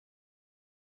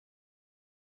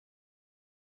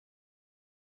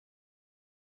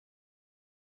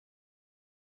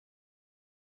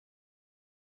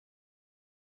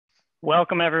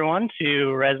Welcome everyone to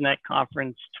ResNet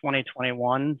Conference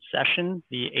 2021 session,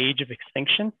 The Age of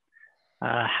Extinction,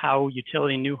 How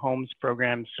Utility New Homes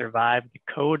Programs Survive the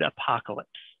Code Apocalypse.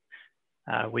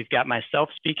 We've got myself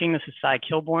speaking, this is Cy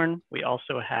Kilborn. We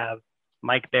also have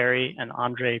Mike Berry and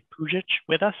Andre Pujic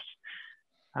with us.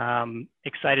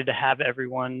 Excited to have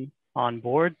everyone on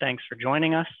board. Thanks for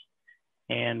joining us.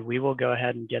 And we will go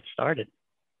ahead and get started.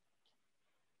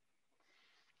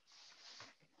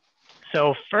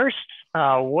 So first,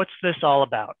 what's this all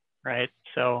about, right?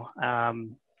 So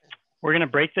we're gonna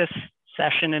break this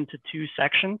session into two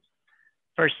sections.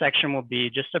 First section will be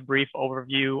just a brief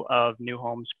overview of new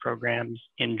homes programs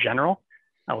in general.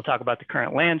 We'll talk about the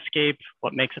current landscape,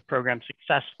 what makes a program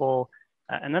successful,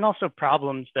 and then also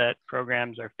problems that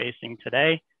programs are facing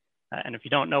today. And if you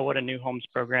don't know what a new homes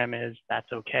program is,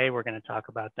 that's okay. We're gonna talk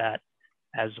about that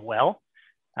as well.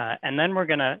 And then we're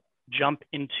gonna jump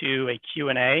into a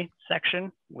Q&A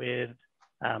section with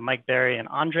Mike Berry and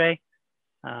Andre,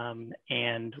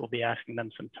 and we'll be asking them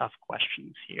some tough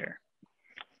questions here.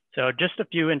 So just a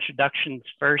few introductions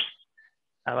first.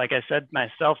 Like I said,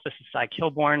 myself, this is Cy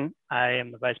Kilborn. I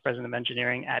am the Vice President of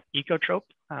Engineering at Ecotrope,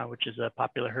 which is a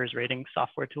popular HERS rating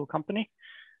software tool company.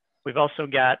 We've also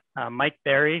got Mike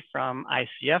Berry from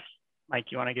ICF.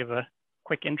 Mike, you wanna give a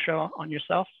quick intro on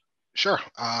yourself? Sure.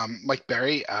 Mike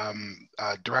Berry,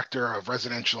 Director of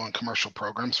Residential and Commercial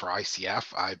Programs for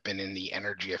ICF. I've been in the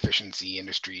energy efficiency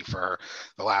industry for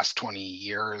the last 20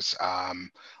 years.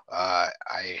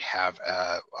 I have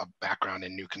a background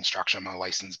in new construction. I'm a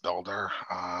licensed builder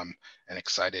and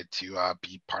excited to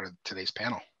be part of today's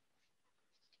panel.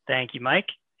 Thank you, Mike.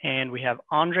 And we have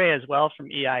Andre as well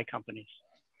from EI Companies.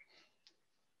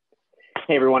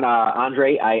 Hey everyone,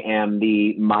 Andre. I am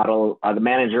the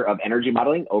manager of energy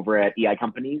modeling over at EI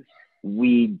Companies.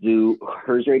 We do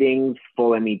HERS ratings,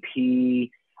 full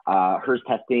MEP, HERS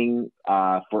testing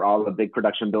for all the big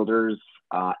production builders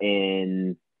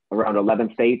in around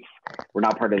 11 states. We're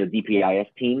now part of the DPIS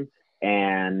team,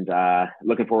 and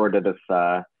looking forward to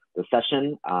this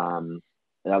session. A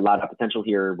lot of potential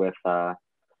here with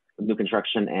new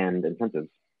construction and incentives.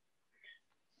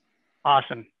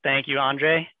 Awesome. Thank you,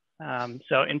 Andre.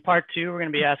 So in part two, we're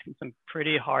going to be asking some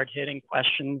pretty hard-hitting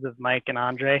questions of Mike and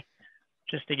Andre.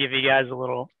 Just to give you guys a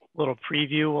little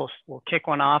preview, we'll kick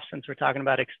one off since we're talking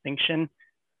about extinction.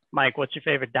 Mike, what's your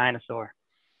favorite dinosaur?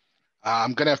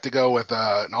 I'm going to have to go with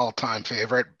an all-time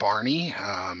favorite, Barney.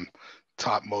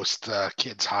 Taught most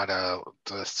kids how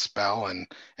to spell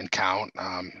and count,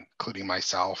 including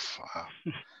myself.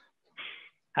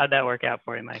 How'd that work out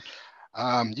for you, Mike?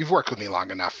 You've worked with me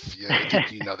long enough.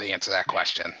 You know the answer to that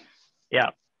question.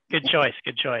 Yeah, good choice,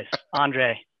 good choice.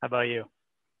 Andre, how about you?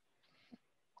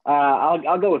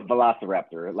 I'll go with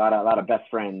Velociraptor. A lot of best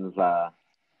friends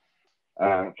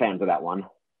fans of that one.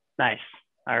 Nice.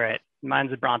 All right,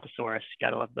 mine's a Brontosaurus. You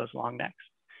gotta love those long necks.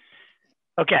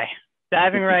 Okay,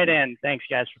 diving right in. Thanks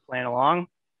guys for playing along.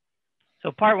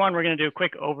 So part one, we're gonna do a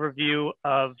quick overview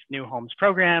of new homes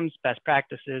programs, best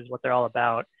practices, what they're all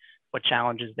about, what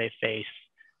challenges they face,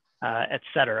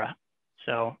 etc.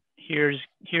 So here's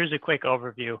a quick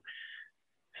overview.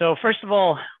 So first of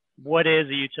all, what is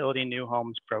a utility new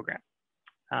homes program?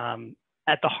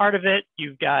 At the heart of it,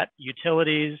 you've got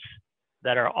utilities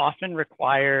that are often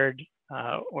required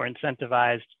or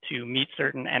incentivized to meet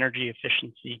certain energy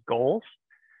efficiency goals,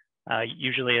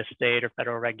 usually a state or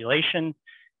federal regulation.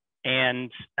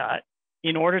 And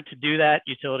in order to do that,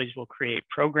 utilities will create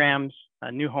programs.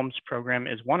 A new homes program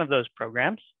is one of those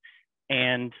programs.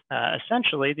 And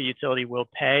essentially, the utility will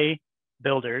pay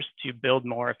builders to build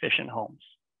more efficient homes.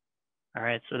 All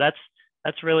right, so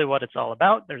that's really what it's all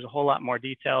about. There's a whole lot more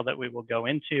detail that we will go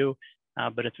into,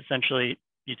 but it's essentially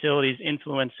utilities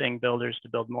influencing builders to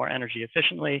build more energy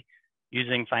efficiently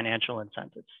using financial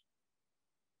incentives.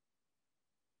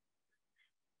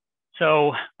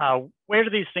 So where do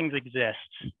these things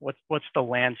exist? What's the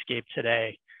landscape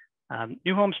today?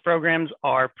 New homes programs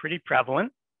are pretty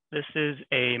prevalent. This is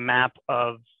a map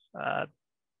of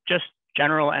just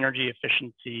general energy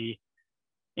efficiency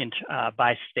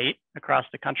by state across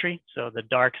the country. So the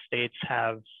dark states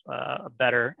have a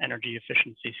better energy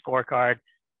efficiency scorecard.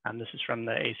 This is from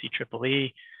the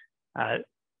ACEEE.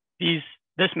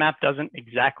 This map doesn't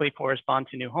exactly correspond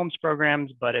to new homes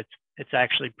programs, but it's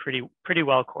actually pretty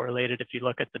well correlated. If you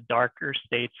look at the darker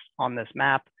states on this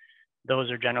map,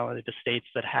 those are generally the states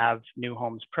that have new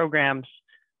homes programs.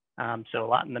 So a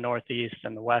lot in the Northeast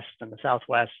and the West and the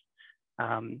Southwest.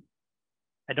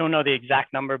 I don't know the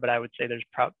exact number, but I would say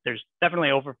there's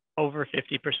definitely over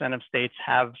 50% of states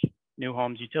have new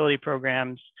homes utility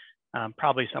programs,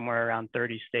 probably somewhere around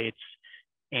 30 states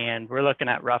And we're looking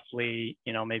at roughly,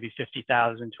 maybe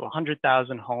 50,000 to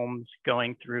 100,000 homes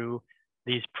going through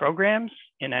these programs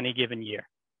in any given year.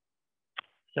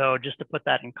 So just to put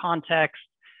that in context,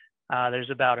 there's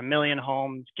about 1 million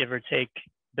homes, give or take,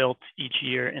 built each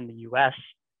year in the US.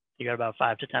 You got about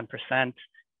 5 to 10%.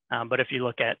 But if you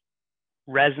look at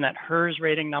ResNet HERS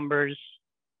rating numbers,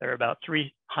 there are about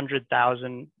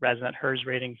 300,000 ResNet HERS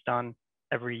ratings done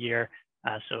every year.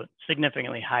 So a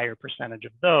significantly higher percentage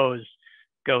of those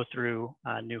go through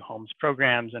new homes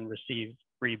programs and receive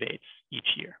rebates each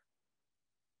year.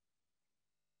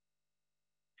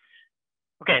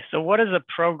 Okay, so what does a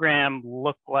program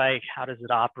look like? How does it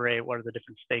operate? What are the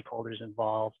different stakeholders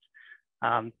involved?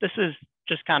 This is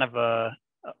just kind of a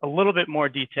little bit more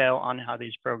detail on how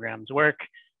these programs work.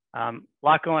 A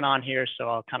lot going on here, so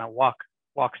I'll kind of walk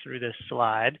through this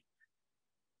slide.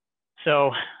 So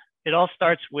it all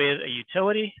starts with a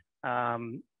utility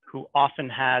who often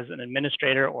has an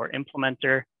administrator or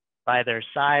implementer by their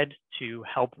side to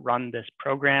help run this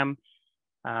program.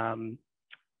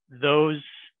 Those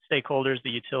stakeholders, the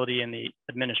utility and the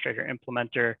administrator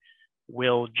implementer,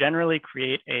 will generally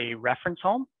create a reference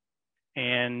home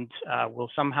and will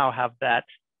somehow have that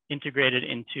integrated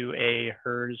into a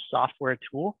HERS software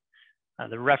tool.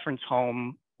 The reference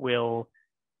home will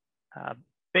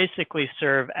basically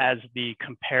serve as the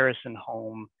comparison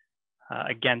home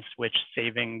against which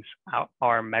savings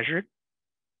are measured.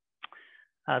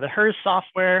 The HERS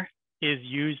software is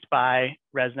used by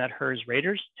ResNet HERS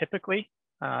raters typically.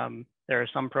 There are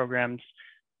some programs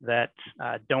that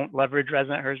don't leverage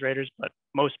ResNet HERS raters, but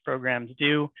most programs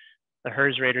do. The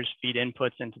HERS raters feed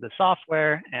inputs into the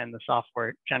software, and the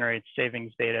software generates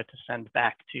savings data to send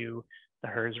back to the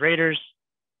HERS raters.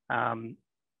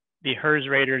 The HERS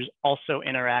raters also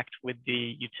interact with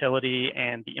the utility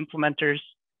and the implementers.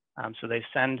 So they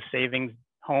send savings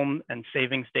home and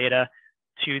savings data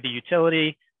to the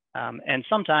utility. And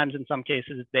sometimes, in some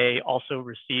cases, they also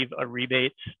receive a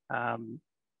rebate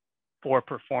for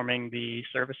performing the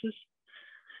services.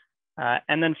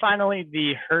 And then finally,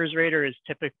 the HERS rater is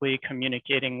typically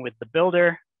communicating with the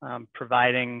builder,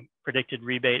 providing predicted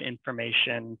rebate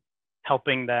information,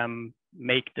 helping them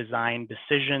make design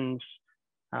decisions.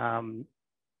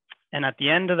 And at the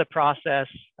end of the process,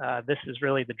 this is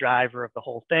really the driver of the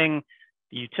whole thing.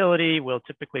 The utility will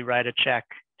typically write a check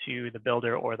to the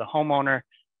builder or the homeowner.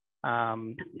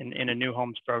 In a new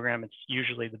homes program, it's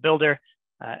usually the builder.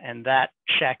 And that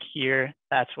check here,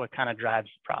 that's what kind of drives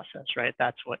the process, right?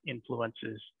 That's what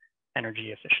influences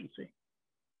energy efficiency.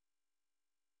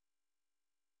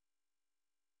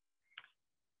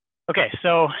 Okay,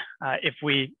 so if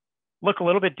we look a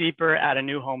little bit deeper at a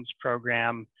new homes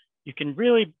program, you can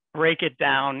really break it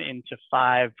down into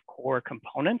 5 core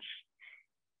components.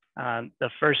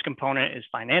 The first component is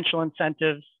financial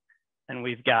incentives, and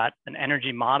we've got an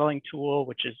energy modeling tool,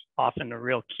 which is often a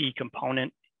real key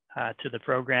component to the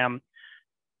program.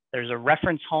 There's a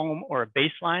reference home or a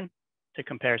baseline to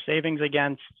compare savings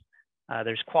against.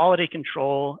 There's quality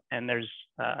control, and there's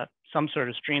some sort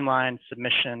of streamlined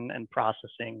submission and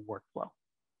processing workflow,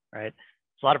 right?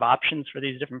 There's a lot of options for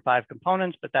these different 5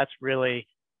 components, but that's really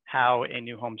how a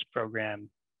new homes program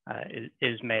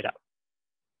is made up.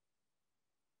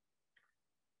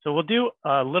 So we'll do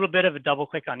a little bit of a double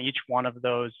click on each one of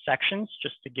those sections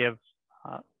just to give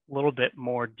a little bit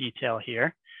more detail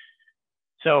here.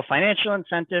 So financial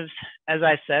incentives, as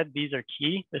I said, these are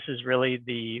key. This is really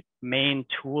the main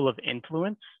tool of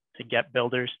influence to get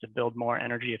builders to build more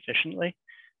energy efficiently.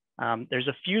 There's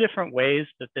a few different ways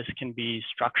that this can be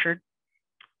structured.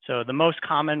 So the most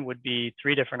common would be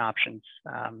 3 different options.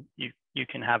 You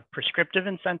can have prescriptive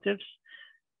incentives,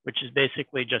 which is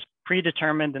basically just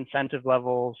predetermined incentive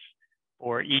levels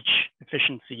for each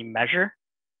efficiency measure.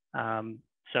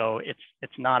 So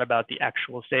it's not about the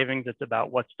actual savings, it's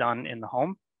about what's done in the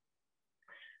home.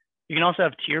 You can also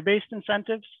have tier-based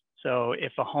incentives. So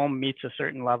if a home meets a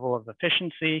certain level of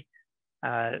efficiency,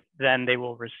 then they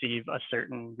will receive a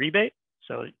certain rebate.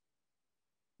 So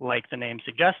like the name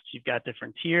suggests, you've got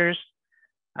different tiers.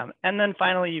 And then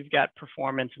finally, you've got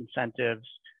performance incentives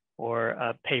or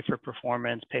a pay for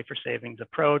performance, pay for savings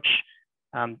approach.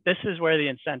 This is where the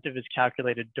incentive is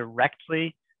calculated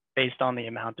directly based on the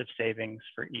amount of savings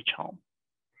for each home.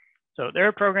 So there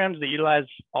are programs that utilize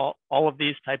all of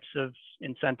these types of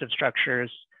incentive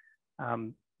structures.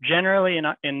 Generally,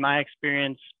 in my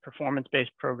experience,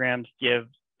 performance-based programs give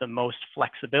the most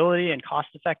flexibility and cost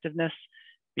effectiveness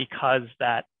because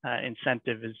that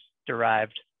incentive is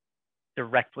derived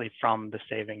directly from the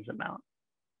savings amount.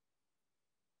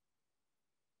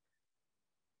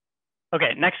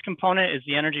 Okay, next component is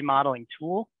the energy modeling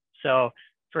tool. So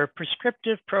For a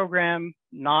prescriptive program,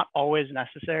 not always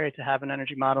necessary to have an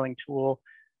energy modeling tool.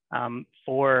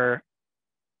 For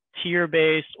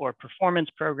tier-based or performance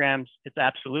programs, it's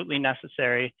absolutely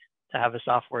necessary to have a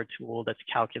software tool that's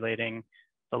calculating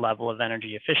the level of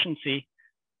energy efficiency.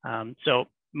 So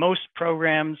most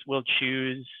programs will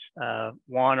choose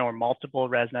one or multiple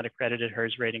ResNet accredited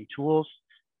HERS rating tools.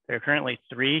 There are currently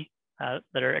 3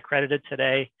 that are accredited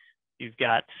today. You've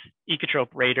got Ecotrope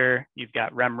Rater, you've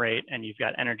got RemRate, and you've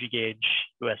got Energy Gauge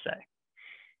USA.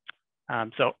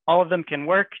 So all of them can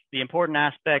work. The important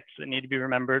aspects that need to be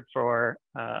remembered for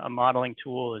a modeling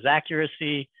tool is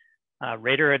accuracy,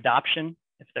 rater adoption,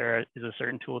 if there is a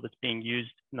certain tool that's being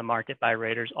used in the market by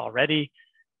raters already,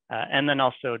 and then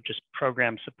also just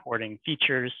program supporting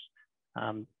features.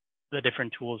 The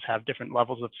different tools have different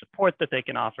levels of support that they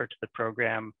can offer to the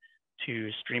program to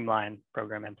streamline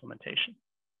program implementation.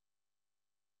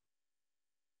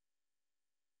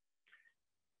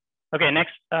 Okay,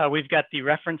 next we've got the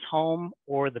reference home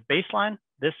or the baseline.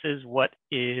 This is what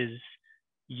is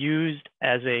used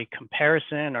as a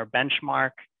comparison or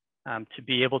benchmark to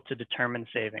be able to determine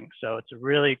savings. So it's a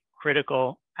really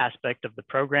critical aspect of the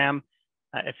program.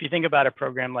 If you think about a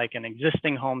program like an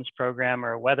existing homes program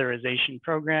or a weatherization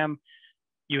program,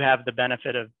 you have the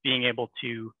benefit of being able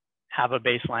to have a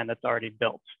baseline that's already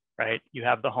built, right? You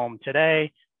have the home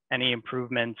today, any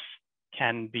improvements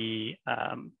can be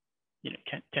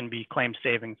can be claimed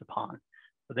savings upon.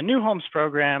 For the new homes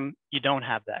program, you don't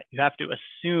have that. You have to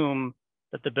assume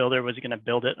that the builder was going to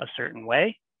build it a certain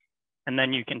way, and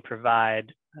then you can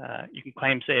provide, you can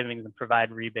claim savings and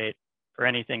provide rebate for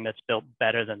anything that's built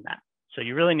better than that. So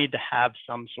you really need to have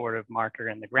some sort of marker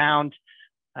in the ground,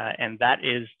 and that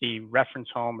is the reference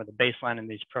home or the baseline in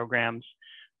these programs.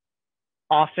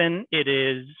 Often it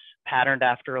is patterned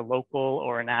after a local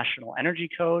or a national energy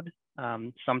code.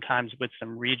 Sometimes with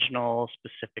some regional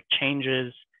specific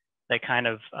changes that kind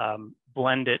of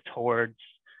blend it towards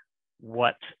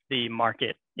what the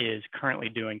market is currently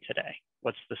doing today.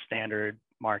 What's the standard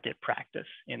market practice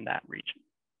in that region?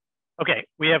 Okay,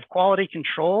 we have quality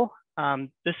control.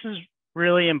 This is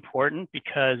really important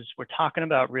because we're talking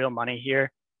about real money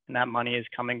here, and that money is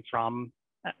coming from,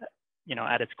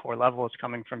 at its core level, it's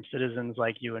coming from citizens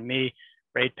like you and me,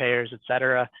 ratepayers, et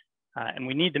cetera. And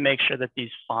we need to make sure that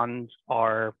these funds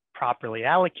are properly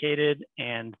allocated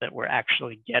and that we're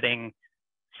actually getting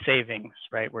savings,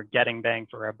 right? We're getting bang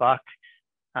for our buck.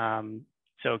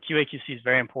 So QA/QC is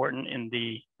very important in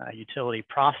the utility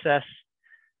process.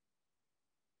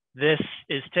 This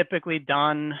is typically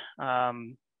done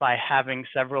by having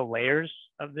several layers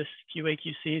of this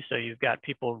QA/QC. So you've got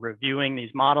people reviewing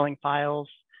these modeling files.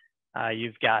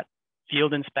 You've got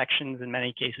field inspections in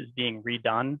many cases being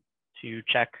redone to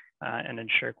check and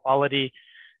ensure quality.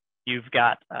 You've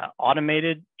got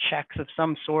automated checks of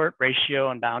some sort, ratio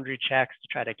and boundary checks to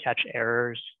try to catch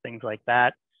errors, things like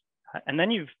that. And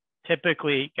then you've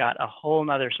typically got a whole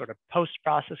nother sort of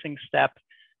post-processing step,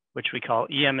 which we call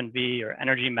EM&V or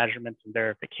energy measurements and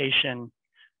verification,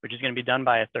 which is going to be done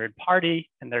by a third party.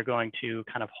 And they're going to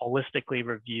kind of holistically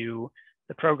review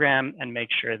the program and make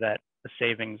sure that the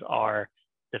savings are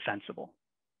defensible.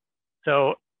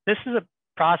 So this is a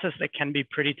process that can be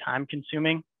pretty time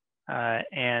consuming,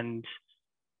 and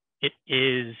it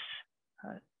is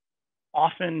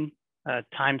often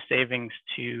time savings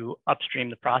to upstream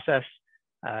the process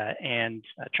and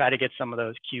try to get some of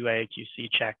those QA/QC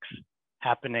checks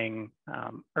happening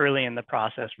early in the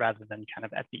process rather than kind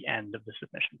of at the end of the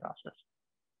submission process.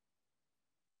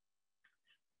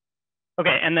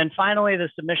 Okay, and then finally, the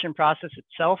submission process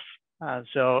itself.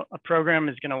 So a program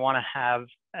is going to want to have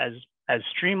as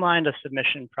streamlined a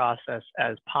submission process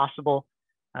as possible.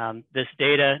 This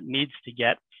data needs to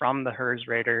get from the HERS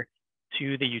rater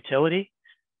to the utility.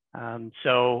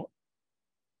 So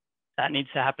that needs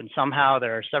to happen somehow.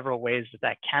 There are several ways that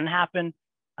that can happen.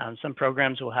 Some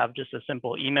programs will have just a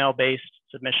simple email-based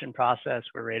submission process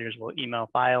where raters will email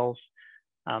files.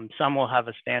 Some will have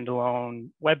a standalone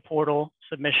web portal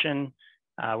submission,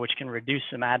 which can reduce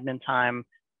some admin time,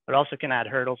 but also can add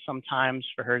hurdles sometimes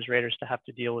for HERS raters to have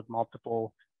to deal with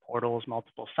multiple portals,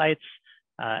 multiple sites.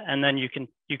 And then you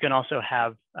can also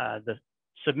have the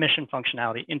submission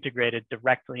functionality integrated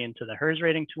directly into the HERS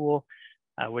rating tool,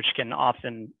 which can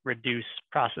often reduce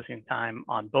processing time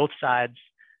on both sides.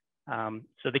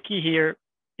 So the key here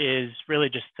is really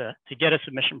just to get a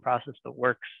submission process that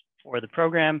works for the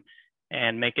program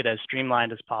and make it as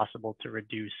streamlined as possible to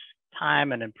reduce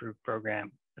time and improve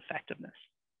program effectiveness.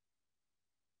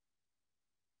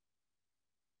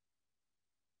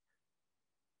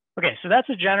 Okay, so that's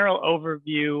a general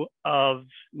overview of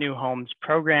new homes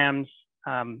programs.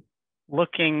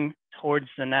 Looking towards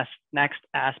the next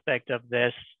aspect of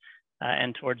this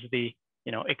and towards the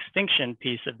extinction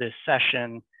piece of this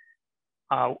session,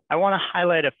 I want to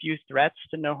highlight a few threats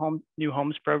to new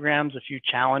homes programs, a few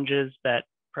challenges that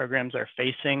programs are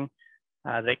facing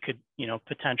that could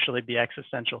potentially be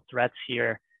existential threats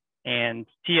here, and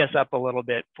tee us up a little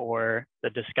bit for the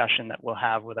discussion that we'll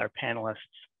have with our panelists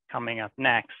coming up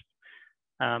next.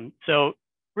 So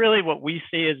really what we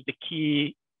see as the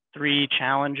key 3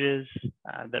 challenges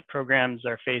that programs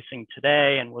are facing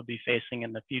today and will be facing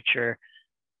in the future.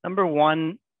 Number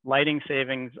 1, lighting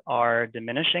savings are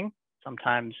diminishing,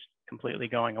 sometimes completely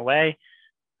going away.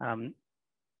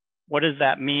 What does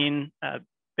that mean?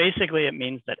 Basically, it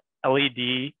means that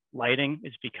LED lighting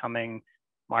is becoming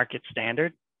market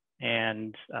standard,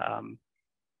 and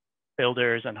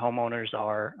builders and homeowners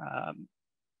are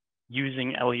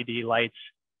using LED lights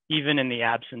even in the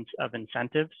absence of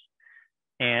incentives.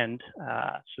 And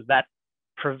so that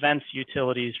prevents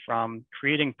utilities from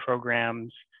creating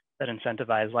programs that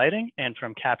incentivize lighting and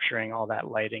from capturing all that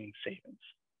lighting savings.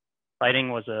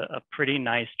 Lighting was a pretty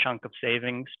nice chunk of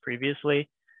savings previously.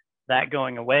 That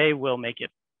going away will make it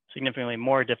significantly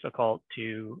more difficult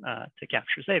to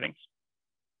capture savings.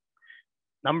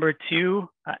 Number 2,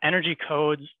 energy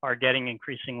codes are getting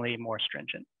increasingly more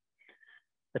stringent.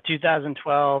 The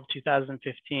 2012,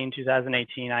 2015,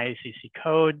 2018 IACC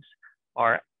codes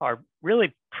are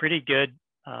really pretty good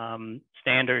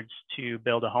standards to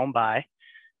build a home by.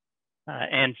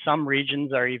 And some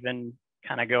regions are even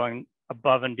kind of going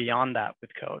above and beyond that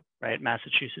with code, right?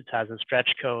 Massachusetts has a stretch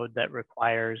code that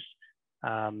requires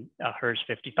a HERS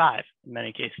 55 in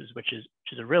many cases, which is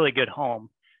a really good home.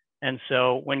 And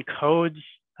so when codes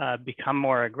become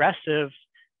more aggressive,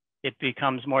 it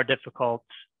becomes more difficult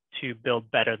to build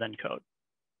better than code.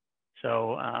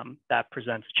 So that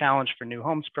presents a challenge for new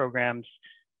homes programs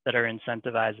that are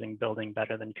incentivizing building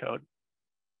better than code.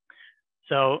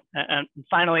 So, and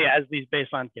finally, as these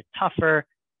baselines get tougher,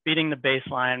 beating the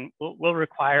baseline will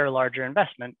require larger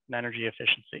investment in energy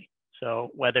efficiency. So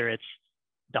whether it's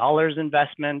dollars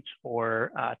investment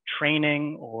or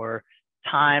training or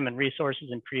time and resources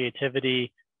and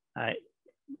creativity,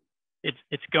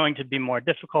 it's going to be more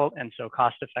difficult, and so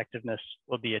cost effectiveness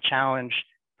will be a challenge.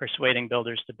 Persuading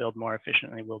builders to build more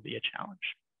efficiently will be a challenge.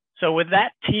 So with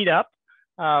that teed up,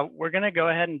 we're going to go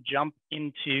ahead and jump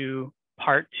into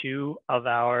part 2 of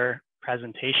our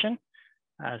presentation.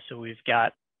 So we've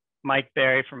got Mike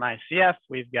Berry from ICF,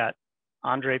 we've got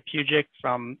Andre Pujic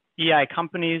from EI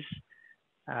Companies,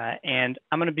 and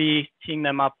I'm going to be teeing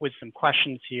them up with some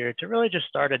questions here to really just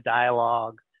start a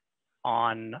dialogue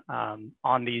on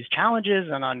these challenges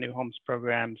and on new homes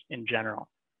programs in general.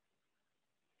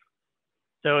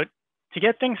 So to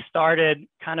get things started,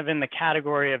 kind of in the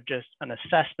category of just an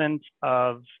assessment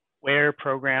of where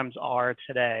programs are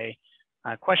today,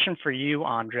 a question for you,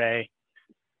 Andre.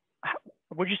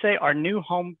 Would you say are new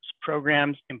homes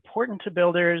programs important to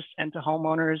builders and to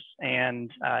homeowners?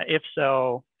 And if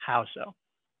so, how so?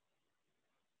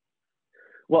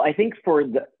 Well, I think for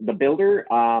the builder,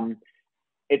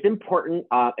 it's important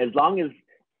as long as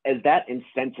that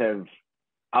incentive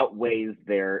outweighs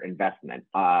their investment.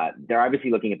 They're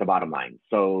obviously looking at the bottom line.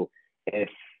 So if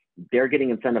they're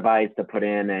getting incentivized to put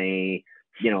in a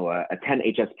 10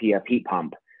 HSPF heat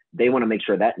pump, they want to make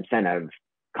sure that incentive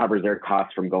covers their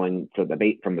costs from going to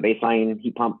from the baseline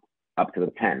heat pump up to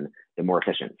the 10, the more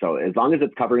efficient. So as long as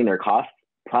it's covering their costs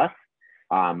plus,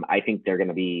 I think they're going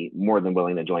to be more than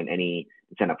willing to join any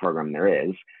incentive program there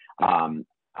is.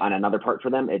 On another part for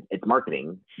them, it's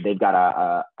marketing. They've got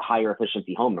a higher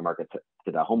efficiency home to market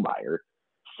to the home buyer.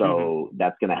 So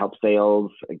that's going to help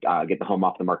sales, get the home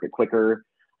off the market quicker.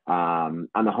 On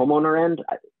the homeowner end,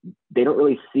 they don't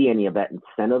really see any of that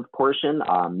incentive portion.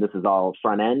 This is all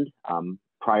front end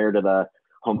prior to the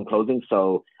home closing.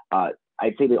 So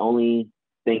I'd say the only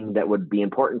thing that would be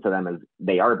important to them is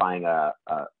they are buying a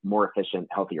more efficient,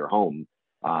 healthier home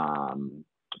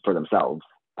for themselves.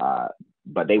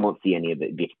 But they won't see any of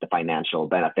the financial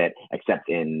benefit except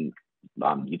in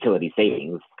utility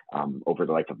savings over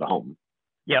the life of the home.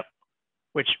 Yep,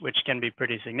 which can be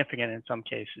pretty significant in some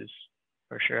cases,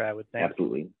 for sure, I would think.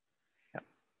 Absolutely. Yep.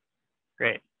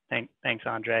 Great, thanks,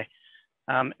 Andre.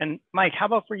 And Mike, how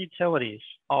about for utilities?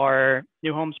 Are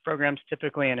new homes programs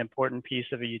typically an important piece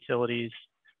of a utility's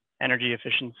energy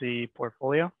efficiency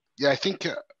portfolio? Yeah, I think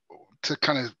to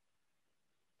kind of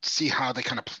see how they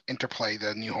kind of interplay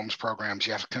the new homes programs,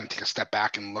 you have to kind of take a step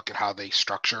back and look at how they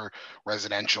structure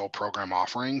residential program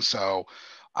offerings. So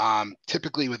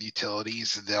typically with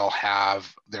utilities, they'll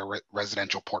have their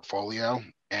residential portfolio,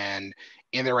 And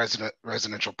in their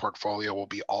residential portfolio will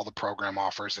be all the program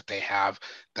offers that they have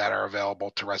that are available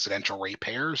to residential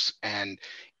ratepayers. And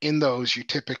in those, you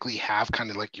typically have kind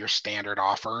of like your standard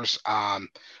offers,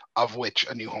 of which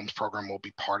a new homes program will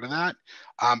be part of that.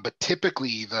 But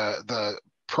typically the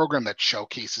program that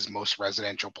showcases most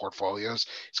residential portfolios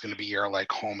is going to be your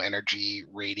like home energy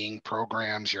rating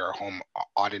programs, your home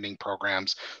auditing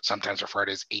programs, sometimes referred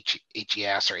as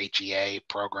HES or HEA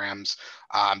programs.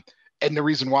 And the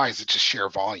reason why is it's just sheer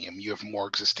volume. You have more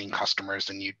existing customers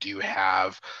than you do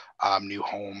have new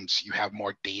homes. You have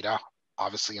more data,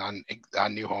 obviously, on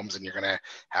new homes than you're going to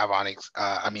have on,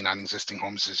 on existing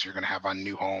homes as you're going to have on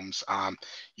new homes.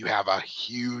 You have a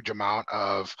huge amount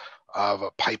of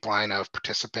a pipeline of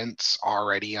participants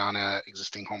already on a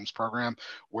existing homes program,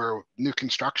 where new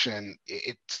construction,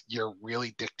 you're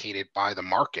really dictated by the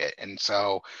market. And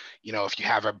so, if you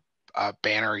have a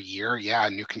banner year, a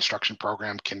new construction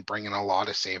program can bring in a lot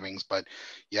of savings, but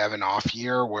you have an off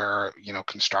year where,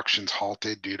 construction's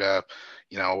halted due to,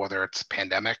 whether it's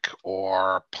pandemic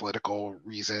or political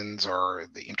reasons, or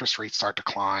the interest rates start to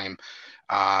climb.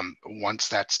 Once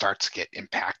that starts to get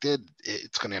impacted,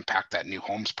 it's going to impact that new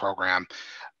homes program.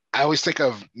 I always think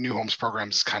of new homes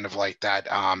programs as kind of like that,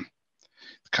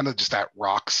 kind of just that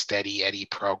rock steady Eddie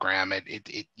program.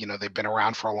 They've been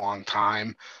around for a long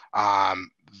time.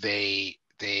 They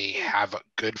have a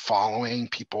good following.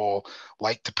 People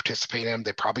like to participate in them.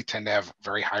 They probably tend to have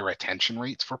very high retention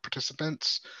rates for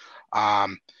participants. But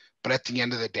at the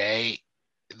end of the day,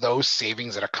 those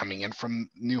savings that are coming in from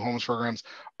new homes programs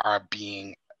are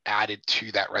being added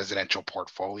to that residential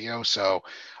portfolio. So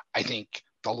I think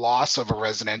the loss of a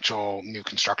residential new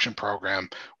construction program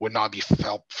would not be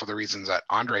felt for the reasons that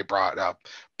Andre brought up,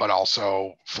 but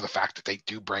also for the fact that they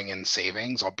do bring in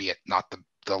savings, albeit not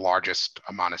the largest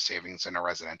amount of savings in a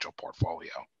residential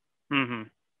portfolio. Mm-hmm.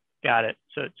 Got it.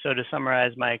 So to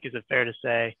summarize, Mike, is it fair to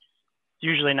say it's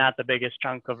usually not the biggest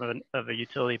chunk of a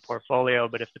utility portfolio,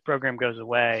 but if the program goes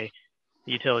away,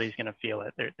 the utility is going to feel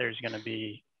it. There's going to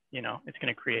be, it's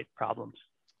going to create problems.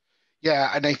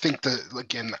 Yeah, and I think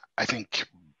I think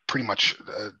pretty much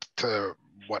to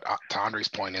Andre's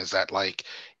point is that like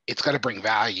it's got to bring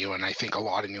value, and I think a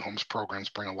lot of new homes programs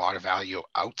bring a lot of value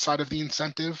outside of the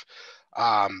incentive.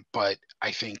 But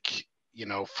I think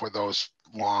for those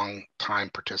long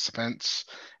time participants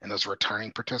and those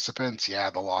returning participants,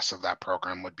 the loss of that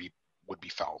program would be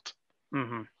felt.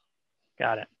 Mm-hmm.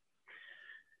 Got it.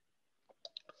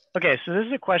 Okay, so this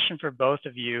is a question for both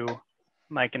of you,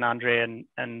 Mike and Andre,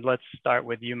 and let's start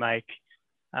with you, Mike.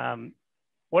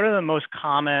 What are the most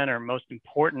common or most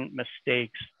important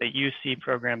mistakes that you see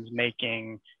programs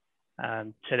making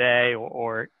today,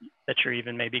 or that you're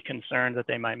even maybe concerned that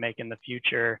they might make in the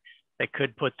future that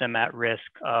could put them at risk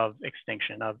of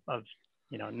extinction, of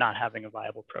not having a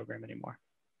viable program anymore?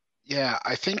 Yeah,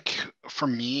 I think for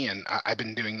me, and I've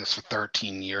been doing this for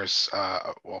 13 years,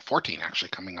 14 actually,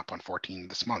 coming up on 14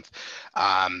 this month.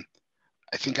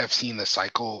 I think I've seen the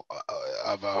cycle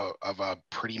of a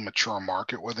pretty mature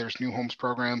market where there's new homes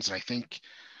programs. And I think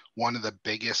one of the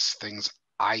biggest things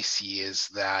I see is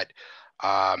that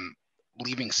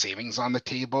leaving savings on the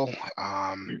table.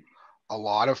 A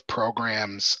lot of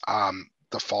programs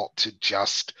default to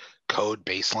just code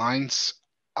baselines.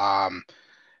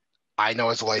 I know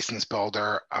as a licensed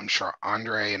builder, I'm sure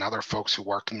Andre and other folks who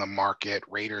work in the market,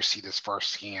 raters, see this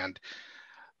firsthand.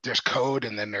 There's code,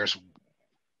 and then there's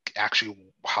actually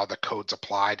how the code's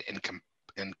applied and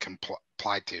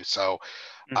complied to. So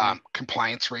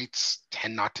compliance rates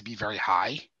tend not to be very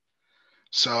high.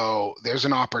 So there's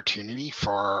an opportunity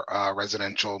for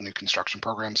residential new construction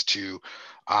programs to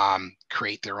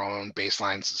create their own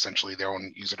baselines, essentially their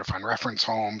own user-defined reference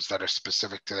homes that are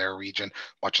specific to their region,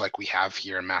 much like we have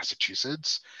here in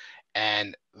Massachusetts.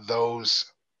 And those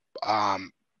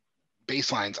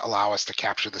baselines allow us to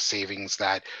capture the savings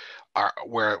that are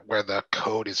where the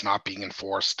code is not being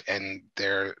enforced, and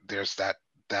there's that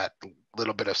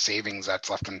little bit of savings that's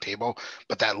left on the table.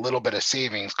 But that little bit of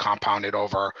savings compounded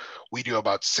over, we do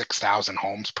about 6,000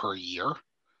 homes per year,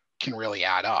 can really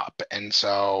add up. And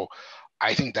so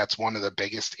I think that's one of the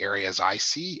biggest areas I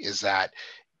see, is that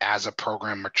as a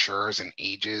program matures and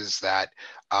ages, that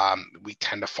we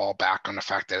tend to fall back on the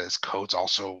fact that as codes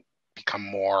also become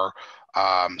more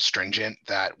stringent,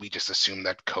 that we just assume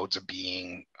that codes are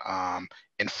being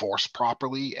enforced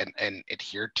properly and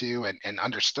adhered to and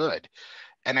understood.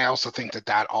 And I also think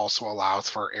that also allows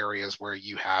for areas where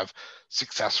you have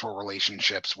successful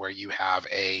relationships, where you have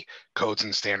a codes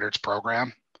and standards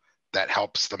program that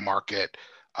helps the market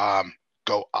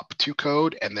go up to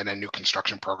code, and then a new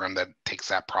construction program that takes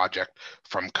that project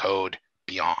from code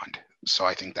beyond. So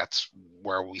I think that's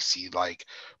where we see like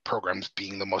programs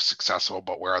being the most successful,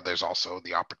 but where there's also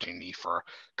the opportunity for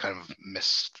kind of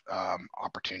missed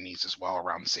opportunities as well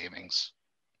around savings.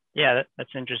 Yeah,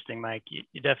 that's interesting, Mike.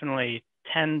 You definitely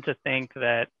tend to think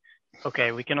that,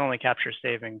 okay, we can only capture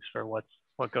savings for what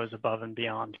goes above and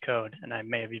beyond code. And I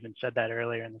may have even said that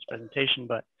earlier in this presentation,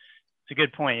 but it's a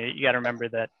good point. You got to remember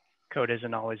that code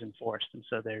isn't always enforced. And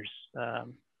so there's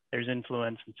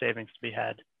influence and savings to be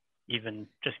had, even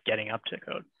just getting up to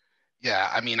code.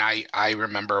 Yeah, I mean, I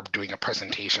remember doing a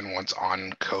presentation once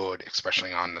on code,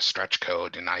 especially on the stretch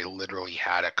code, and I literally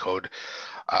had a code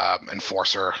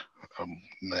enforcer,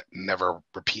 never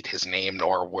repeat his name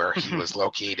nor where he was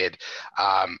located,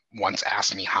 once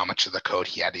asked me how much of the code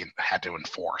he had to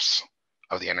enforce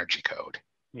of the energy code.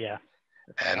 Yeah.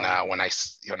 And when I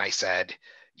said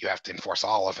you have to enforce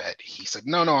all of it, he said,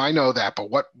 no, I know that,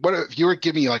 but what if you were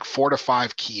giving me like 4 to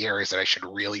 5 key areas that I should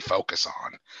really focus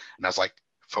on? And I was like,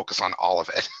 focus on all of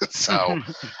it. So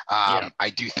Yeah. I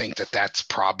do think that that's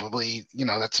probably,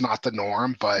 that's not the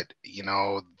norm, but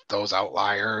those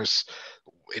outliers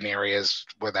in areas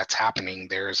where that's happening,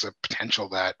 there's a potential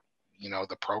that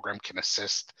the program can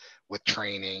assist with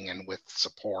training and with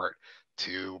support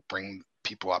to bring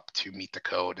people up to meet the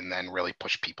code and then really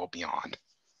push people beyond.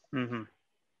 Mm-hmm.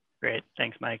 Great,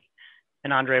 thanks, Mike.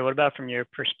 And Andre, what about from your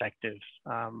perspective?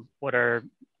 What are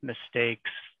mistakes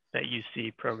that you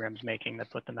see programs making that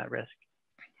put them at risk?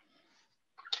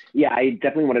 Yeah, I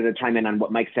definitely wanted to chime in on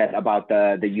what Mike said about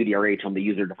the UDRH home, the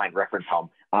user-defined reference home.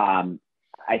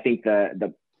 I think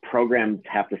the programs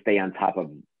have to stay on top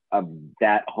of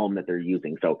that home that they're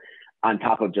using. So on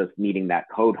top of just meeting that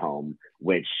code home,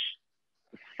 which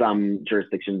some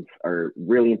jurisdictions are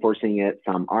really enforcing it,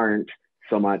 some aren't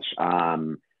so much.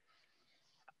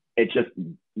 It's just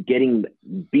beating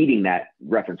that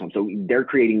reference home. So they're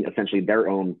creating essentially their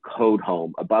own code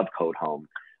home above code home.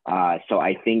 So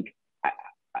I think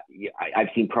I've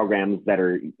seen programs that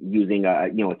are using a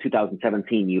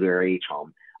 2017 UDRH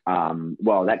home.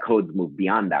 Well, that code's moved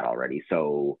beyond that already.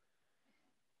 So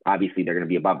obviously they're going to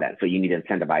be above that. So you need to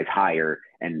incentivize higher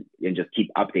and just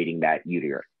keep updating that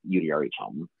UDRH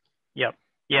home. Yep.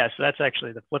 Yeah. So that's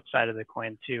actually the flip side of the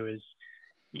coin too, is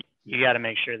you got to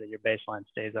make sure that your baseline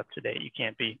stays up to date. You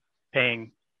can't be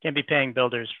paying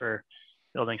builders for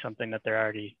building something that they're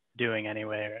already doing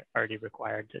anyway, or already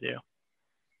required to do.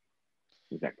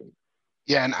 Exactly.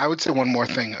 Yeah, and I would say one more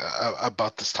thing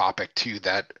about this topic too,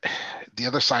 that the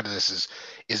other side of this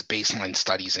is baseline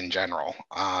studies in general.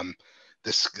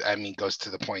 This, goes to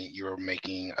the point you were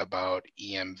making about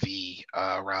EMV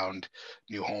around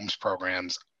new homes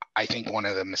programs. I think one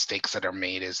of the mistakes that are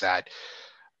made is that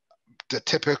the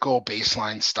typical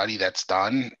baseline study that's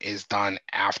done is done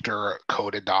after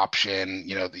code adoption.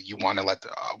 You want to let,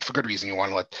 for good reason, you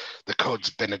want to let the code's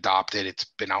been adopted. It's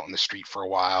been out in the street for a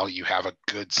while. You have a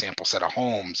good sample set of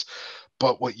homes.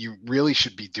 But what you really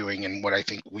should be doing, and what I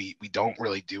think we don't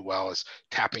really do well, is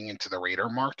tapping into the rater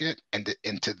market and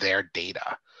into their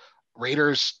data.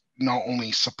 Raters not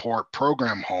only support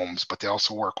program homes, but they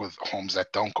also work with homes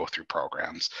that don't go through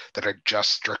programs, that are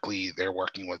just strictly they're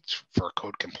working with for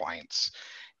code compliance.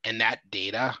 And that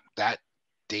data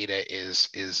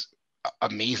is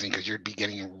amazing, because you'd be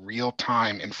getting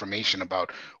real-time information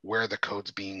about where the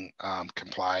code's being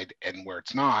complied and where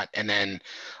it's not. And then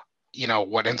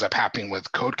what ends up happening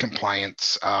with code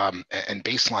compliance and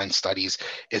baseline studies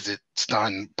is it's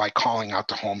done by calling out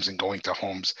to homes and going to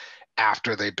homes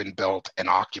after they've been built and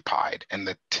occupied. And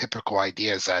the typical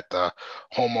idea is that the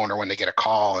homeowner, when they get a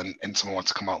call and someone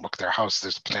wants to come out and look at their house,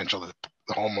 there's a potential that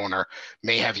the homeowner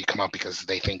may have you come out because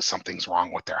they think something's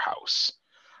wrong with their house.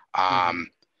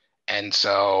 And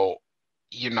so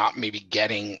you're not maybe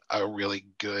getting a really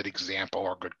good example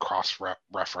or good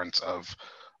cross-reference of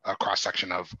a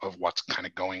cross-section of what's kind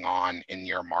of going on in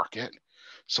your market.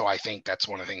 So I think that's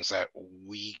one of the things that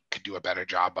we could do a better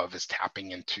job of, is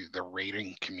tapping into the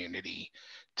rating community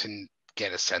to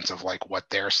get a sense of like what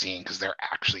they're seeing, because they're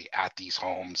actually at these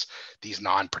homes, these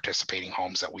non-participating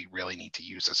homes that we really need to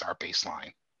use as our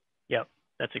baseline. Yep,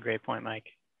 that's a great point, Mike.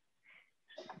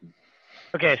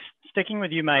 Okay, sticking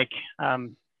with you, Mike.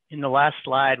 In the last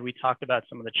slide, we talked about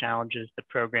some of the challenges that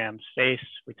programs face.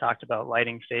 We talked about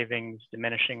lighting savings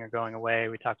diminishing or going away.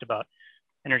 We talked about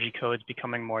energy codes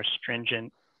becoming more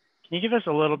stringent. Can you give us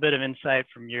a little bit of insight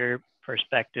from your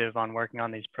perspective on working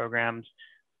on these programs?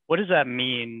 What does that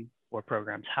mean for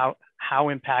programs? How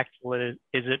impactful is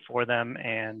it for them,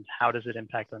 and how does it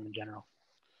impact them in general?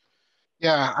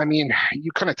 Yeah,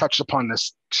 you kind of touched upon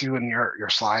this too in your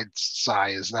slides, Sai,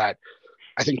 is that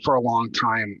I think for a long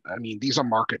time, these are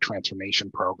market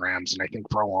transformation programs. And I think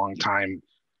for a long time,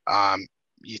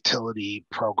 utility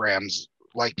programs,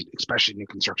 like especially new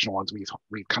construction ones,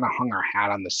 we've kind of hung our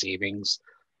hat on the savings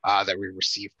that we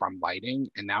receive from lighting,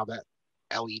 and now that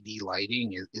LED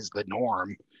lighting is the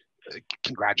norm,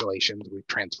 congratulations, we've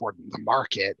transformed the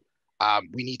market.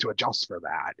 We need to adjust for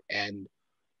that, and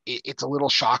it's a little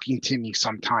shocking to me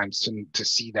sometimes to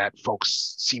see that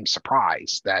folks seem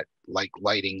surprised that like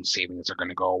lighting savings are going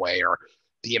to go away, or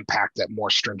the impact that more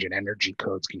stringent energy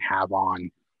codes can have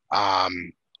on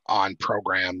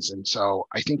programs. And so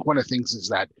I think one of the things is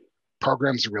that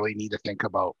programs really need to think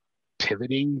about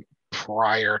pivoting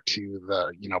prior to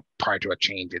a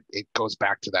change. It goes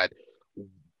back to that,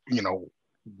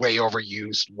 way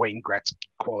overused Wayne Gretzky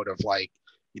quote of like,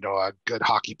 a good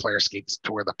hockey player skates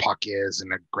to where the puck is,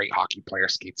 and a great hockey player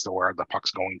skates to where the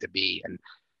puck's going to be. And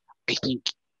I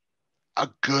think a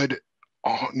good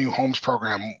new homes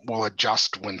program will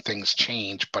adjust when things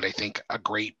change, but I think a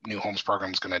great new homes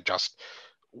program is going to adjust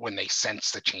when they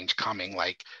sense the change coming.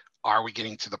 Like, are we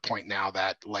getting to the point now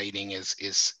that lighting is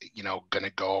going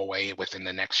to go away within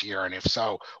the next year? And if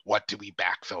so, what do we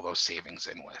backfill those savings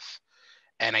in with?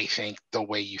 And I think the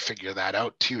way you figure that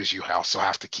out too is you also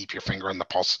have to keep your finger on the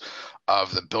pulse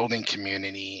of the building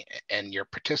community and your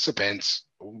participants,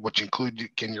 which include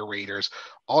your raters,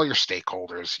 all your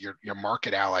stakeholders, your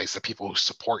market allies, the people who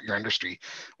support your industry,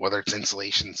 whether it's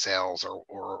insulation sales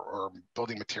or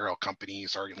building material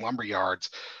companies or lumber yards.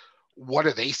 What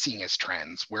are they seeing as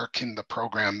trends? Where can the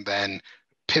program then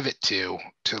pivot to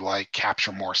like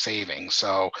capture more savings?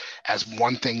 So as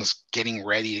one thing's getting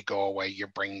ready to go away, you're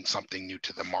bringing something new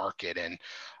to the market. And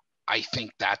I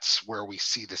think that's where we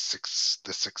see the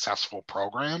successful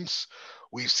programs.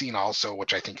 We've seen also,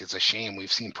 which I think is a shame,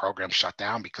 we've seen programs shut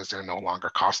down because they're no longer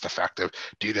cost effective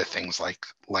due to things like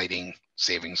lighting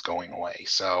savings going away.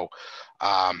 So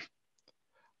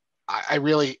I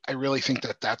really think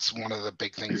that that's one of the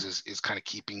big things is kind of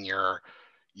keeping your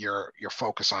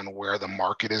focus on where the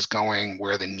market is going,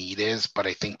 where the need is. But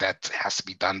I think that has to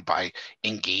be done by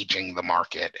engaging the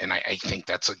market. And I think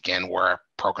that's, again, where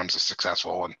programs are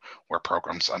successful and where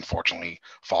programs unfortunately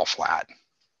fall flat.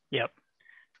 Yep.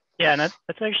 Yeah, and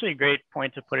that's actually a great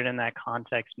point to put it in that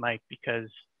context, Mike, because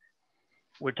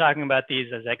we're talking about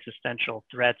these as existential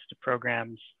threats to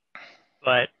programs.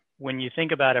 But when you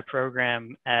think about a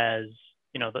program as,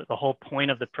 the whole point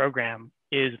of the program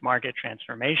is market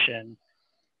transformation,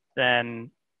 then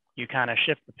you kind of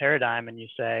shift the paradigm and you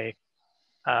say,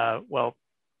 well,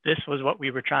 this was what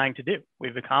we were trying to do.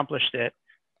 We've accomplished it.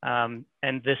 And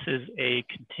this is a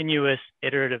continuous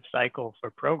iterative cycle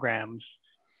for programs.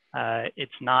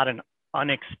 It's not an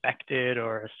unexpected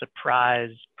or a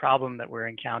surprise problem that we're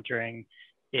encountering.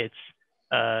 It's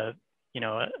a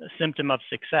symptom of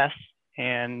success,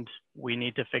 and we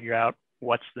need to figure out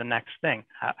what's the next thing.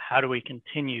 How do we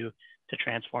continue to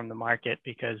transform the market?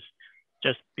 Because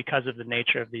just because of the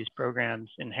nature of these programs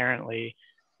inherently,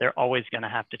 they're always going to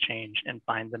have to change and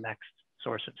find the next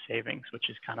source of savings, which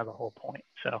is kind of the whole point.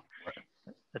 So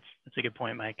that's a good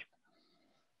point, Mike.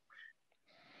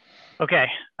 Okay,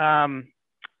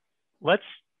 let's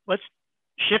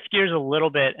shift gears a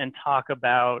little bit and talk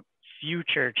about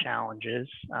future challenges,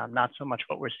 not so much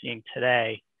what we're seeing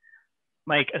today.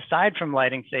 Mike, aside from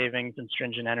lighting savings and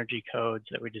stringent energy codes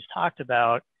that we just talked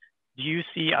about, do you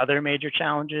see other major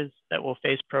challenges that will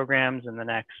face programs in the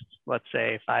next, let's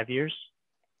say, 5 years?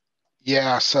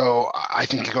 Yeah, so I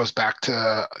think it goes back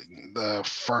to the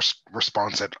first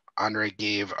response that Andre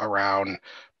gave around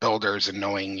builders and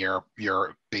knowing your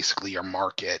basically your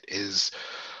market is,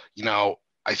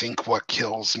 I think what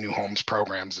kills new homes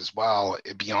programs as well,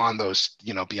 beyond those,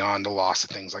 beyond the loss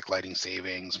of things like lighting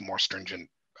savings, more stringent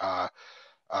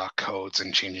codes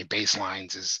and changing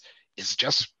baselines is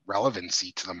just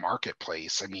relevancy to the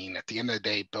marketplace. I mean, at the end of the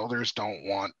day, builders don't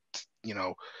want,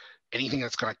 anything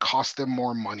that's going to cost them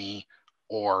more money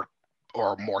or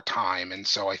more time. And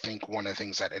so I think one of the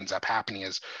things that ends up happening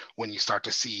is when you start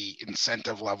to see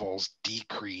incentive levels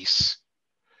decrease,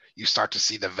 you start to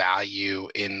see the value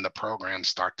in the program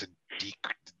start to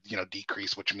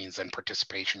decrease, which means then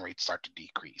participation rates start to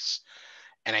decrease.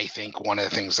 And I think one of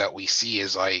the things that we see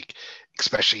is, like,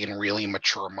 especially in really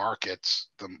mature markets,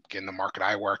 the market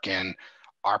I work in,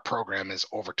 our program is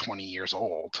over 20 years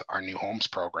old, our new homes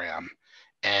program.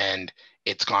 And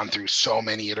it's gone through so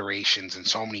many iterations and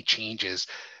so many changes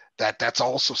that's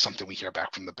also something we hear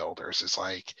back from the builders. Is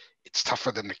like, it's tough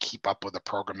for them to keep up with the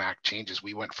programmatic changes.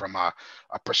 We went from a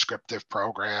prescriptive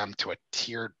program to a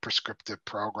tiered prescriptive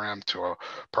program to a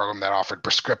program that offered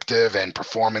prescriptive and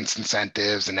performance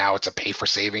incentives, and now it's a pay for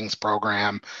savings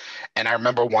program. And I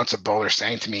remember once a builder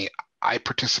saying to me, I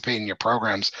participate in your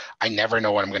programs, I never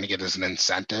know what I'm going to get as an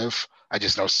incentive. I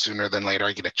just know sooner than later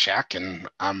I get a check and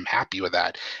I'm happy with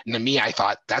that. And to me, I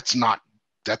thought that's not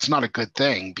a good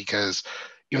thing, because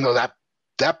even though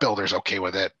that builder's okay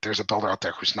with it, there's a builder out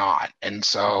there who's not. And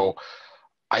so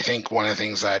I think one of the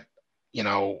things that, you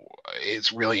know,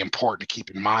 is really important to keep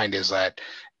in mind is that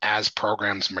as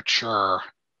programs mature,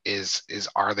 is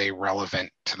are they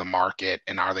relevant to the market,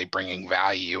 and are they bringing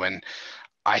value? And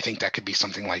I think that could be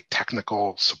something like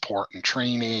technical support and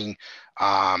training,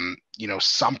 you know,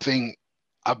 something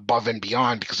above and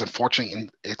beyond, because unfortunately,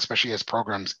 especially as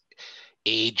programs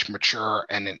age, mature,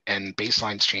 and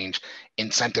baselines change,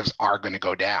 incentives are going to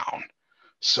go down.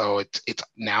 So it's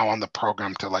now on the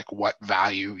program to, like, what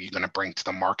value you're going to bring to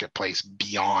the marketplace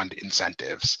beyond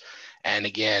incentives. And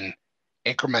again,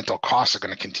 incremental costs are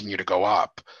going to continue to go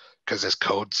up, because as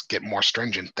codes get more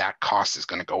stringent, that cost is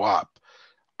going to go up.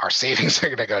 Our savings are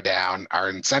going to go down, our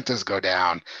incentives go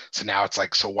down. So now it's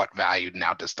like, so what value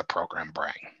now does the program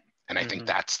bring? And I think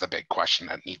that's the big question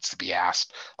that needs to be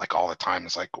asked, like, all the time,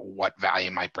 is like, what value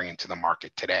am I bringing to the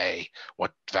market today?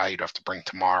 What value do I have to bring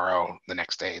tomorrow, the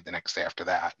next day after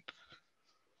that?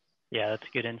 Yeah, that's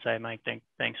a good insight, Mike.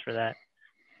 Thanks for that.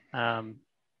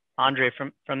 Andre,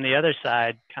 from the other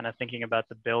side, kind of thinking about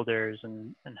the builders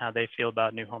and how they feel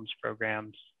about new homes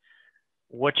programs,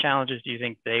 what challenges do you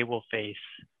think they will face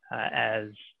as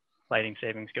lighting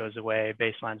savings goes away,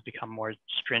 baselines become more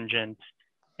stringent,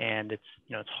 and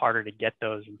it's harder to get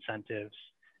those incentives?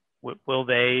 Will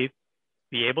they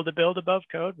be able to build above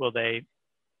code? Will they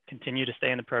continue to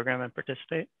stay in the program and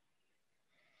participate?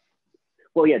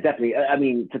 Well, yeah, definitely. I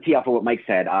mean, to tee off of what Mike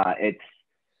said, it's,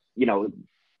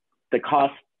 the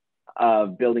cost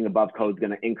of building above code is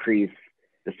going to increase.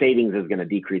 The savings is going to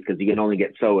decrease because you can only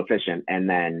get so efficient. And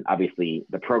then obviously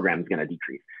the program is going to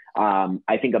decrease.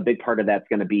 I think a big part of that's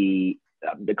going to be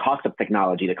the cost of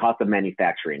technology, the cost of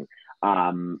manufacturing.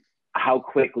 How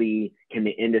quickly can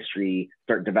the industry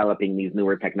start developing these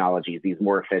newer technologies, these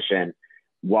more efficient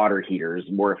water heaters,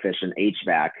 more efficient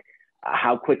HVAC?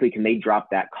 How quickly can they drop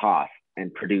that cost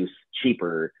and produce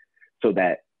cheaper so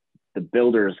that the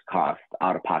builder's cost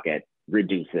out of pocket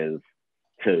reduces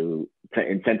to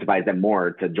incentivize them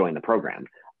more to join the program?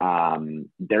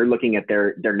 They're looking at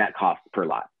their net cost per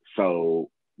lot. So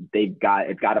it's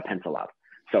got to pencil out.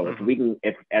 So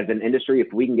if as an industry,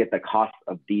 if we can get the cost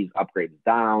of these upgrades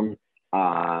down,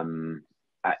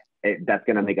 that's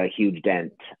going to make a huge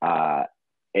dent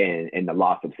in the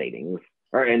loss of savings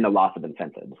or in the loss of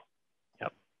incentives.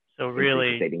 Yep. So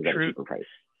really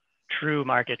true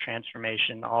market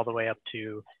transformation all the way up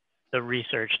to the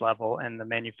research level and the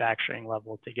manufacturing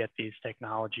level to get these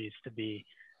technologies to be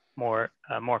more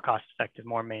cost effective,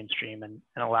 more mainstream, and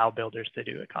allow builders to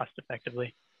do it cost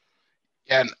effectively.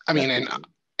 Yeah, and I mean,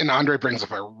 and Andre brings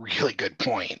up a really good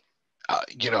point.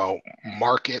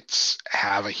 Markets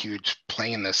have a huge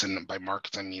play in this, and by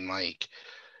markets I mean, like,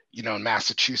 in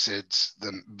Massachusetts,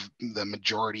 the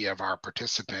majority of our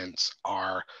participants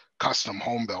are custom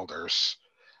home builders.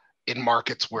 In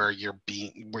markets where you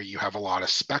have a lot of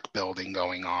spec building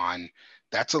going on,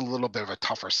 that's a little bit of a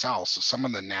tougher sell. So some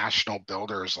of the national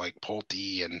builders like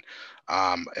Pulte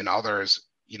and others,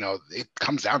 it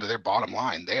comes down to their bottom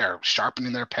line. They are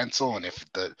sharpening their pencil, and if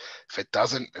the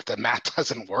math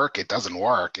doesn't work, it doesn't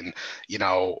work. And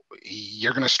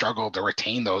you're going to struggle to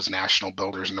retain those national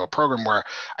builders into a program where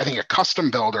I think a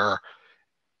custom builder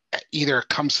either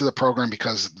comes to the program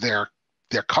because their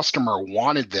customer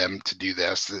wanted them to do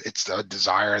this. It's a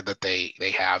desire that they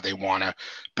have. They want to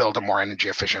build a more energy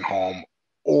efficient home,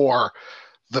 or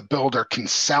the builder can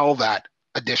sell that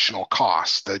additional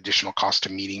cost, the additional cost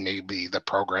to meeting maybe the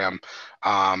program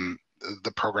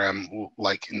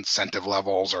like incentive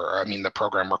levels, or the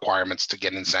program requirements to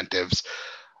get incentives.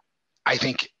 I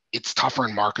think it's tougher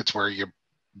in markets where your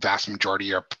vast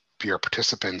majority of your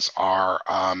participants are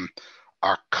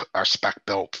spec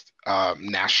built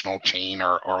national chain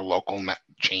or local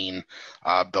chain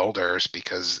builders,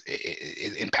 because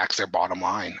it impacts their bottom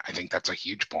line. I think that's a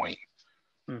huge point.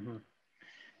 Mm-hmm.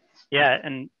 Yeah,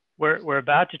 and we're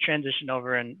about to transition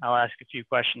over, and I'll ask a few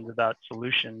questions about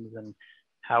solutions and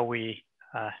how we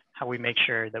make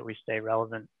sure that we stay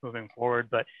relevant moving forward.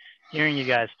 But hearing you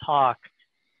guys talk,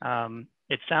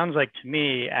 it sounds like to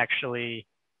me actually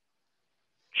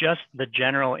just the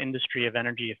general industry of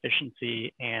energy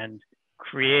efficiency and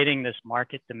creating this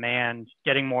market demand,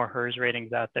 getting more HERS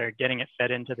ratings out there, getting it fed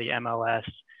into the MLS,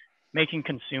 making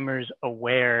consumers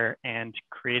aware and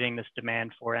creating this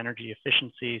demand for energy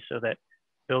efficiency so that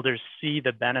builders see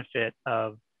the benefit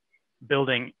of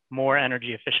building more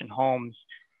energy efficient homes.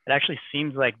 It actually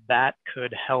seems like that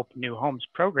could help new homes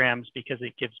programs, because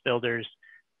it gives builders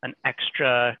an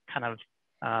extra kind of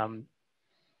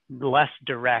less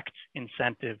direct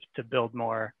incentive to build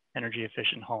more energy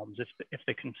efficient homes. If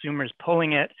the consumer's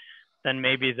pulling it, then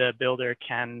maybe the builder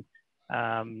can,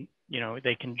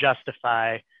 they can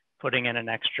justify putting in an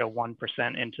extra 1%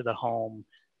 into the home,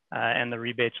 and the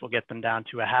rebates will get them down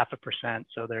to 0.5%.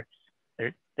 So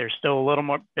they're still a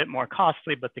little bit more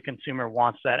costly, but the consumer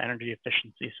wants that energy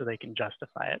efficiency, so they can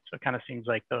justify it. So it kind of seems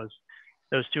like those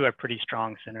two are pretty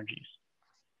strong synergies.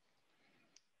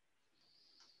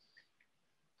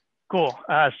 Cool.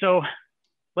 So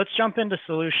let's jump into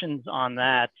solutions on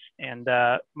that. And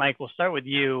Mike, we'll start with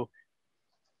you.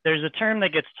 There's a term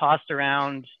that gets tossed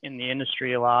around in the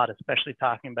industry a lot, especially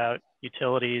talking about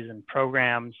utilities and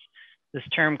programs, this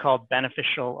term called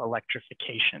beneficial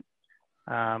electrification.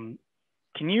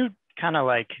 Can you kind of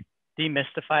like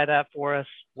demystify that for us?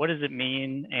 What does it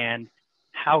mean, and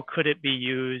how could it be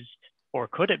used, or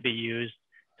could it be used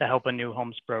to help a new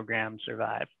homes program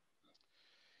survive?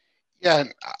 Yeah,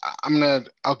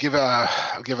 I'll give an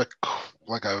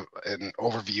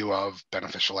overview of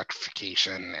beneficial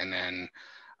electrification, and then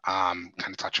kind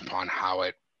of touch upon how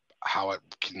it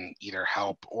can either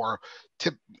help or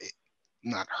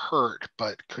not hurt,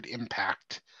 but could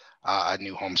impact a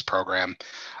new homes program.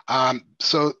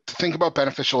 So to think about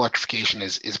beneficial electrification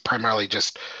is primarily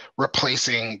just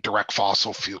replacing direct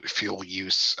fossil fuel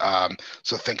use.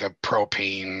 So think of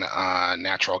propane,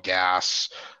 natural gas,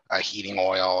 heating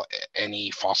oil,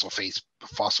 any fossil-based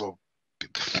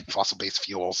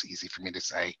fuels, easy for me to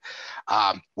say,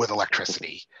 with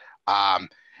electricity.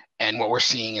 And what we're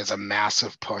seeing is a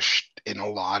massive push in a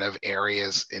lot of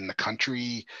areas in the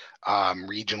country,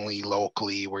 regionally,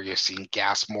 locally, where you're seeing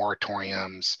gas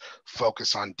moratoriums,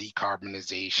 focus on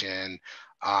decarbonization,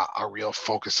 a real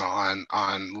focus on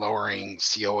lowering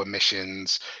CO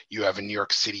emissions. You have in New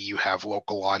York City, you have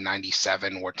Local Law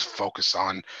 97, where it's focused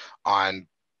on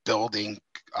building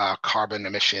carbon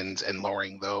emissions and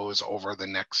lowering those over the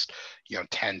next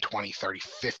 10, 20, 30,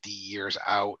 50 years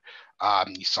out.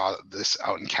 You saw this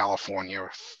out in California,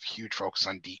 huge focus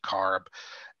on decarb.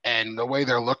 And the way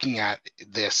they're looking at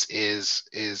this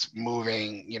is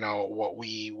moving, what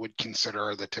we would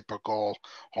consider the typical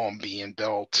home being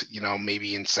built,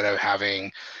 maybe instead of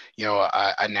having,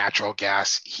 a natural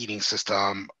gas heating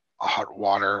system, a hot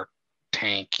water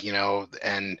tank,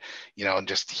 and,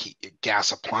 just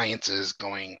gas appliances,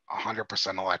 going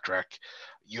 100% electric,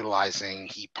 utilizing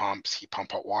heat pumps, heat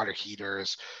pump hot water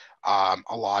heaters,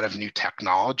 a lot of new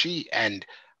technology. And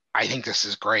I think this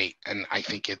is great. And I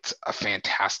think it's a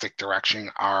fantastic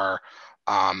direction our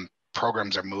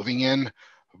programs are moving in.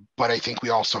 But I think we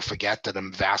also forget that a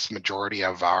vast majority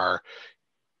of our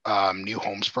new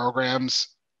homes programs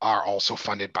are also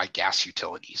funded by gas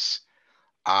utilities.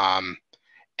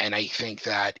 And I think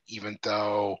that even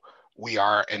though we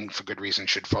are, and for good reason,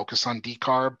 should focus on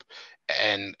decarb,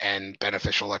 and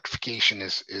beneficial electrification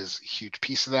is a huge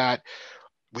piece of that,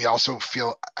 I also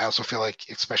feel like,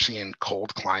 especially in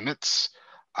cold climates,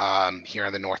 here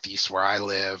in the Northeast where I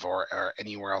live, or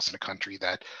anywhere else in the country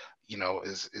that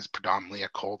is predominantly a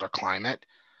colder climate,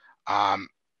 I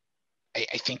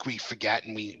think we forget,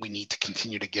 and we need to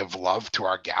continue to give love to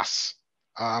our gas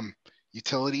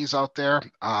utilities out there.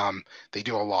 They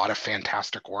do a lot of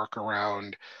fantastic work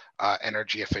around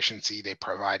energy efficiency. They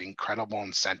provide incredible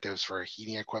incentives for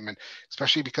heating equipment,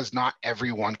 especially because not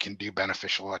everyone can do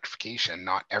beneficial electrification.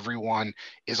 Not everyone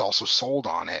is also sold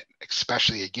on it,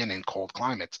 especially again in cold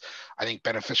climates. I think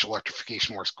beneficial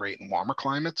electrification works great in warmer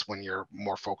climates when you're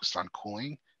more focused on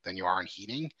cooling than you are on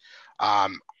heating. I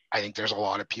think there's a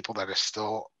lot of people that are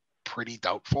still pretty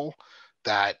doubtful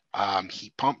that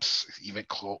heat pumps, even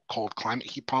cold climate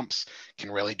heat pumps, can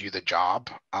really do the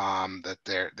job that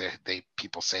they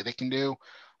people say they can do.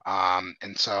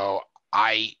 And so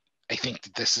I think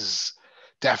that this is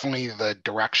definitely the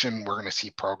direction we're going to see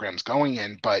programs going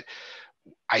in. But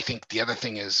I think the other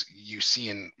thing is, you see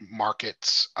in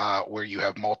markets where you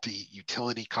have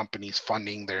multi-utility companies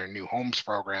funding their new homes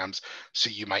programs. So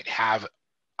you might have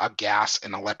a gas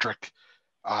and electric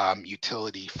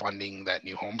utility funding that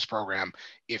new homes program.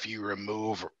 If you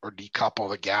remove or decouple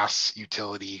the gas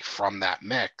utility from that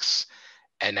mix,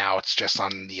 and now it's just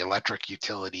on the electric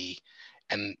utility,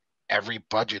 and every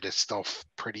budget is still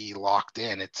pretty locked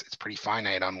in. It's pretty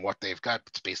finite on what they've got.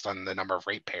 It's based on the number of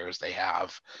ratepayers they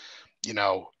have.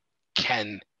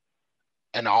 Can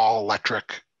an all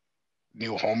electric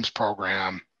new homes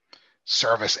program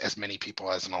service as many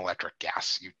people as an electric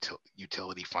gas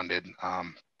utility funded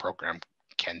program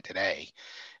can today?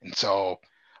 And so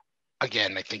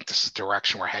again, I think this is the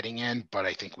direction we're heading in, but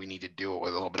I think we need to do it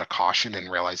with a little bit of caution and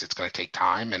realize it's going to take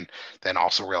time, and then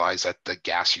also realize that the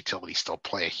gas utilities still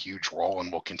play a huge role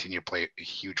and will continue to play a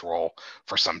huge role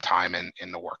for some time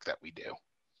in the work that we do.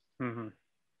 Mm-hmm.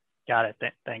 Got it.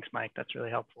 Thanks, Mike. That's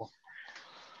really helpful.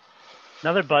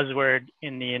 Another buzzword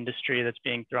in the industry that's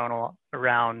being thrown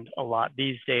around a lot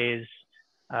these days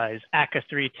is ACA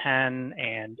 310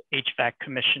 and HVAC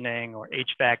commissioning or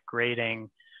HVAC grading.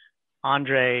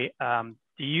 Andre,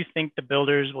 do you think the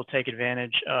builders will take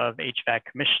advantage of HVAC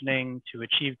commissioning to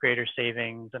achieve greater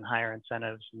savings and higher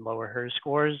incentives and lower HERS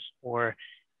scores? Or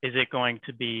is it going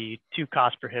to be too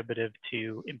cost prohibitive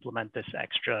to implement this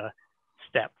extra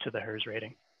step to the HERS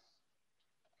rating?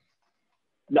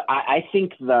 I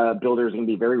think the builders are going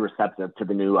to be very receptive to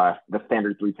the new, the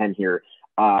standard 310 here.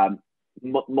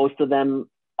 Most of them,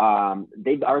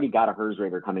 they've already got a HERS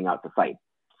rater coming out to site.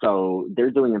 So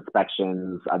they're doing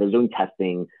inspections, they're doing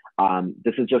testing.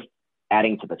 This is just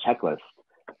adding to the checklist.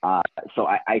 So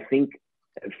I think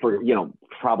for,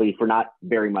 probably for not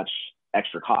very much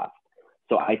extra cost.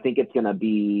 So I think it's going to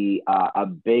be a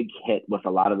big hit with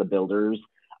a lot of the builders.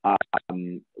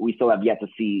 We still have yet to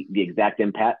see the exact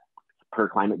impact per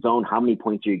climate zone. How many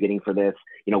points are you getting for this?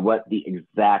 What the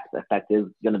exact effect is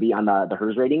going to be on the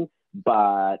HERS rating.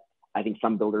 But I think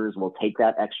some builders will take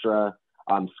that extra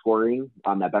scoring,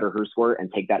 that better HERS score,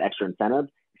 and take that extra incentive.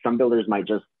 Some builders might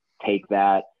just take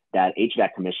that HVAC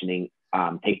commissioning,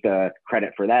 take the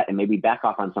credit for that, and maybe back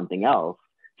off on something else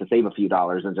to save a few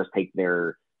dollars and just take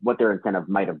what their incentive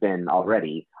might have been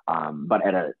already, but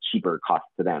at a cheaper cost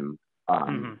to them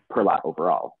per lot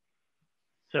overall.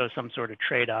 So some sort of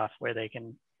trade-off where they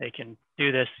can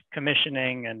do this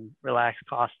commissioning and relax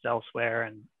costs elsewhere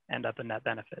and end up in that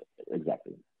benefit.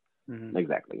 Exactly. Mm-hmm.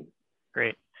 Exactly.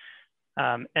 Great.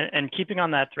 And keeping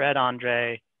on that thread,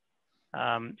 Andre,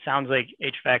 sounds like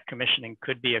HVAC commissioning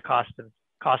could be a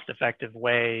cost-effective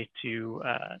way to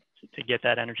get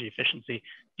that energy efficiency.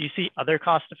 Do you see other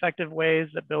cost-effective ways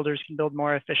that builders can build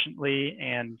more efficiently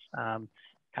and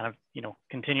kind of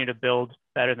continue to build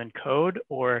better than code,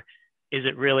 or is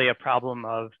it really a problem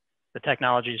of the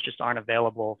technologies just aren't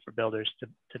available for builders to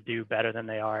do better than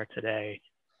they are today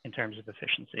in terms of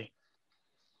efficiency?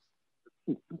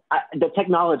 The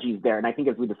technology is there, and I think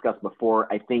as we discussed before,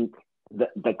 I think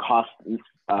the cost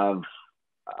of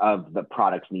the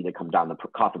products need to come down, the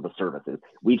cost of the services.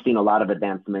 We've seen a lot of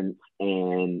advancements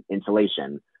in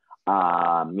insulation,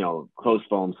 closed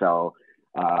foam cell,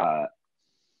 high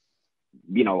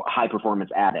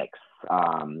performance attics,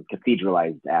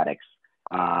 cathedralized attics.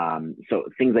 So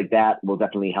things like that will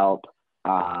definitely help.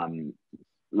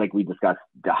 Like we discussed,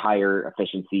 the higher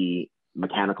efficiency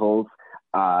mechanicals.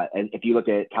 And if you look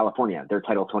at California, their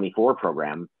Title 24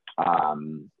 program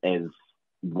is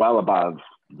well above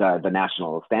the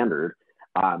national standard.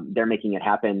 They're making it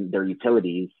happen. Their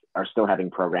utilities are still having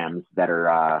programs that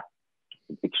are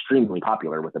extremely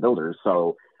popular with the builders.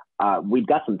 So we've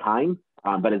got some time,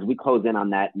 but as we close in on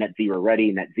that net zero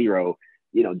ready, net zero,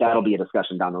 that'll be a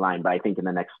discussion down the line. But I think in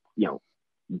the next,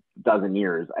 dozen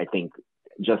years, I think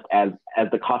just as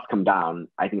the costs come down,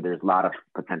 I think there's a lot of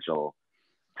potential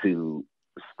to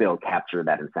still capture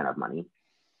that incentive money.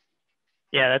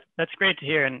 Yeah, that's great to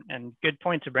hear, and good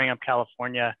point to bring up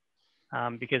California,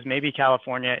 because maybe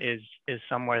California is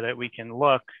somewhere that we can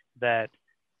look that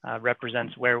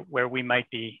represents where we might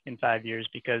be in 5 years,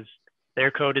 because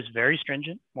their code is very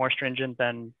stringent, more stringent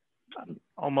than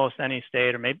almost any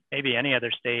state or maybe any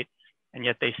other state, and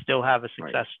yet they still have a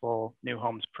successful new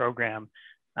homes program.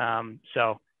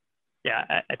 So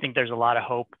yeah, I think there's a lot of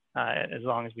hope as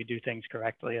long as we do things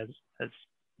correctly as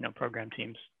program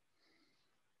teams.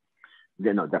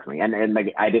 Yeah, no, definitely. And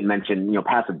like I didn't mention,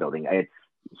 passive building. It's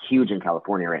huge in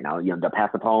California right now. The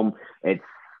passive home, it's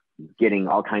getting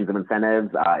all kinds of incentives.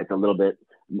 It's a little bit,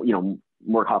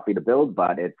 more costly to build,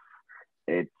 but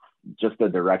it's just the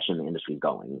direction the industry is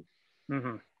going.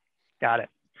 Mm-hmm. Got it.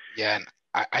 Yeah, and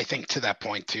I think to that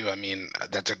point too, I mean,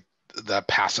 the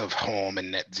passive home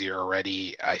and net zero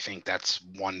ready, I think that's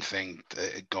one thing,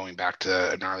 going back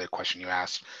to an earlier question you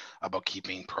asked about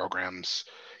keeping programs,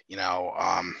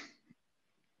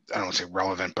 I don't want to say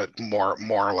relevant, but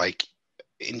more like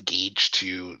engaged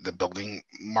to the building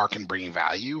market and bringing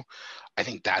value. I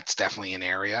think that's definitely an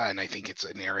area, and I think it's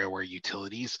an area where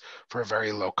utilities, for a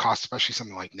very low cost, especially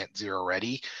something like net zero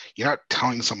ready, you're not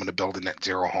telling someone to build a net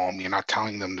zero home. You're not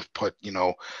telling them to put,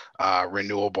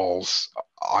 renewables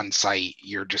on site.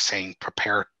 You're just saying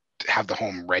prepare to have the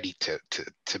home ready to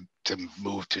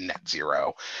move to net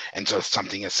zero. And so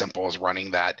something as simple as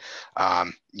running that,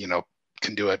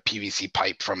 conduit PVC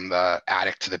pipe from the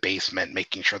attic to the basement,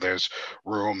 making sure there's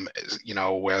room, you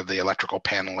know, where the electrical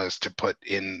panel is to put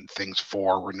in things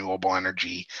for renewable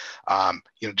energy.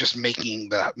 You know, just making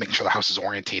sure the house is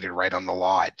orientated right on the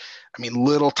lot. I mean,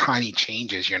 little tiny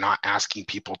changes. You're not asking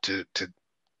people to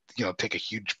you know, take a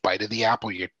huge bite of the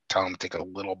apple. You tell them to take a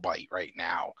little bite right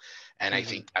now. And I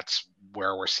think that's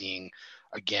where we're seeing,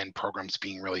 again, programs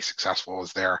being really successful,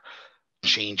 is they're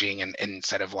changing, and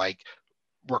instead of like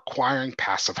requiring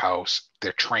passive house,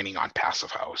 they're training on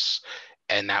passive house.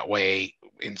 And that way,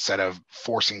 instead of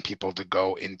forcing people to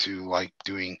go into like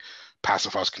doing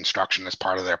passive house construction as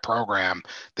part of their program,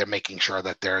 they're making sure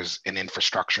that there's an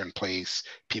infrastructure in place,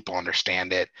 people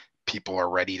understand it, people are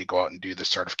ready to go out and do the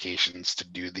certifications, to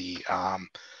do the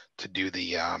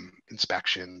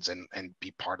inspections, and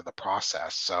be part of the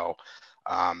process. So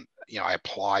you know, I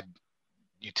applaud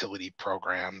utility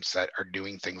programs that are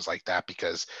doing things like that,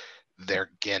 because they're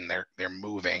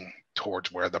moving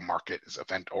towards where the market is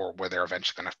or where they're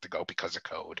eventually going to have to go because of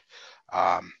code,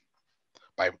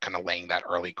 by kind of laying that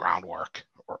early groundwork.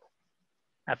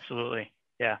 Absolutely.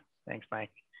 Yeah. Thanks, Mike.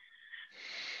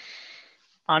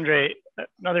 Andre,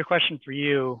 another question for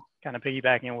you, kind of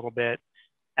piggybacking a little bit.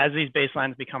 As these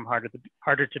baselines become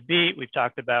harder to beat, we've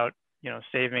talked about, you know,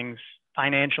 savings,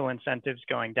 financial incentives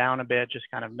going down a bit, just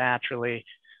kind of naturally.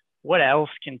 What else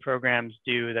can programs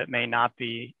do that may not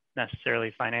be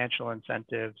necessarily financial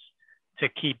incentives to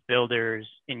keep builders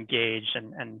engaged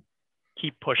and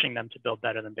keep pushing them to build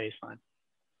better than baseline?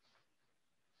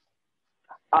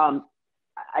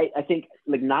 I think,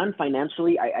 like,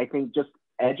 non-financially, I think just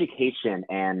education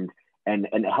and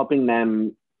helping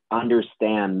them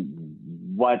understand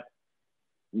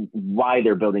why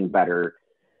they're building better,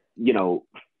 you know,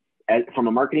 from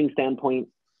a marketing standpoint,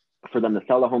 for them to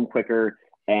sell the home quicker,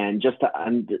 and just to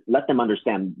let them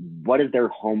understand, what is their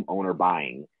homeowner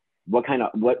buying? What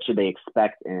should they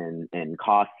expect in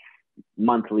costs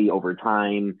monthly, over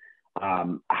time?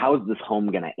 How is this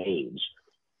home going to age?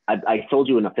 I sold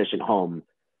you an efficient home.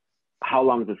 How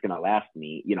long is this going to last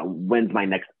me? You know, when's my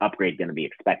next upgrade going to be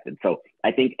expected? So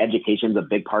I think education is a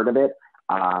big part of it.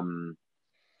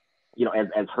 You know,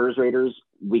 as HERS raters,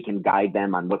 we can guide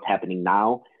them on what's happening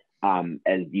now.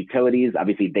 As utilities,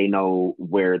 obviously, they know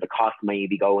where the cost may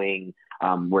be going,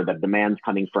 where the demand's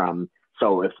coming from.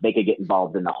 So if they could get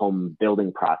involved in the home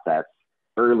building process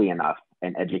early enough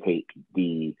and educate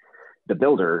the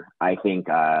builder, I think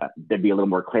there'd be a little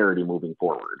more clarity moving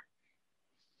forward.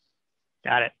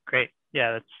 Got it. Great.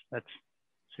 Yeah, that's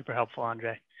super helpful,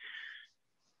 Andre.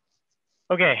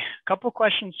 Okay, a couple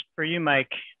questions for you,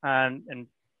 Mike, and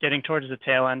getting towards the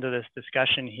tail end of this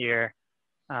discussion here.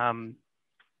 And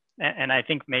I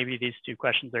think maybe these two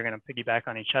questions are going to piggyback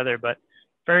on each other. But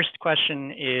first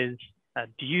question is,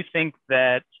 do you think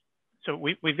that, so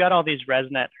we've got all these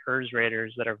ResNet HERS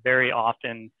raters that are very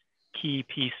often key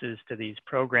pieces to these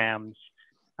programs.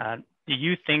 Do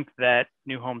you think that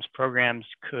new homes programs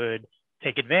could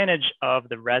take advantage of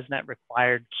the ResNet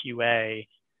required QA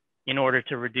in order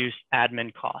to reduce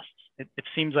admin costs? It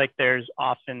seems like there's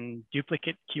often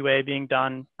duplicate QA being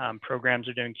done. Programs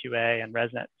are doing QA and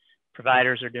ResNet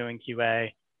providers are doing QA.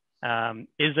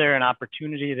 Is there an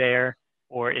opportunity there,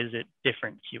 or is it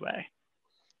different QA?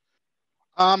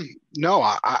 No,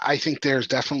 I think there's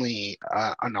definitely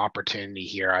an opportunity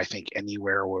here. I think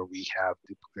anywhere where we have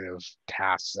duplicative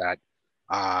tasks that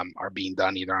are being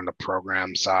done either on the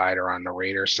program side or on the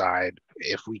rater side,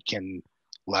 if we can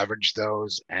leverage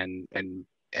those and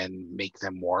make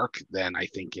them work, then I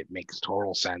think it makes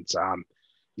total sense.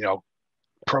 You know,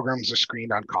 programs are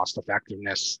screened on cost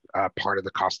effectiveness. Part of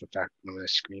the cost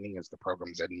effectiveness screening is the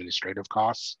program's administrative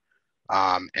costs.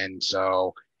 And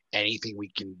so anything we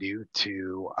can do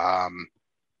to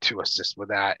assist with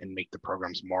that and make the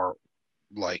programs more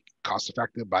like cost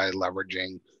effective by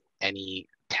leveraging any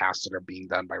tasks that are being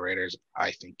done by raters,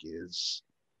 I think is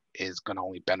going to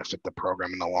only benefit the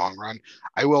program in the long run.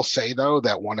 I will say though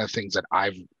that one of the things that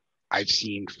I've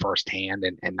seen firsthand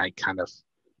and I kind of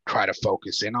try to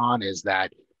focus in on is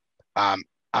that I'm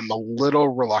a little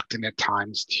reluctant at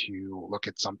times to look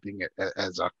at something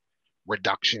as a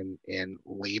reduction in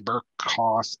labor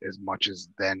costs as much as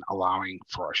then allowing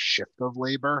for a shift of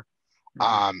labor.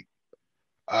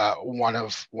 One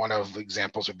of the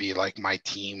examples would be like my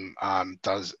team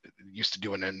used to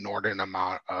do an inordinate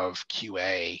amount of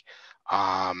QA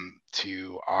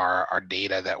to our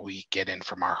data that we get in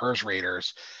from our HERS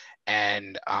raters.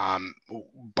 And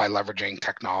by leveraging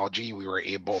technology, we were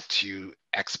able to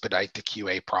expedite the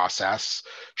QA process,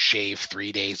 shave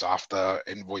 3 days off the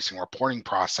invoicing reporting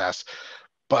process.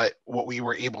 But what we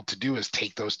were able to do is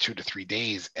take those 2 to 3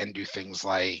 days and do things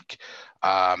like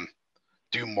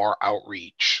do more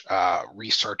outreach,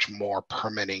 research more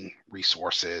permitting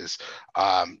resources,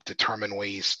 determine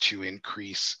ways to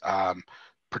increase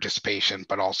participation,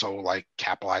 but also like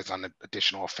capitalize on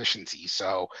additional efficiency.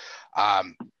 So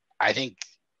I think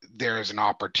there's an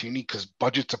opportunity because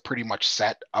budgets are pretty much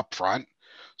set up front.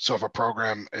 So if a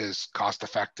program is cost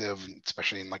effective,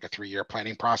 especially in like a 3-year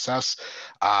planning process,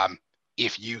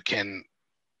 if you can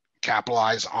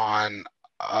capitalize on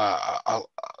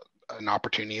an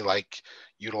opportunity like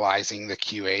utilizing the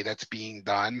QA that's being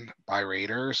done by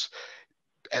raters,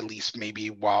 at least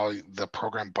maybe while the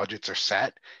program budgets are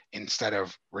set, instead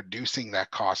of reducing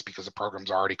that cost because the program's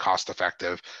already cost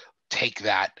effective, take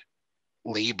that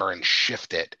labor and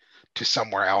shift it to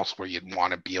somewhere else where you'd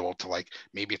want to be able to, like,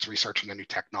 maybe it's researching a new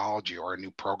technology or a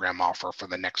new program offer for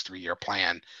the next 3-year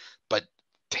plan, but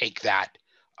take that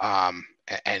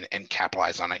and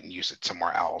capitalize on it and use it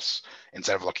somewhere else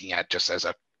instead of looking at just as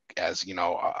a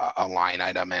line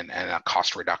item and a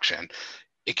cost reduction.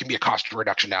 It can be a cost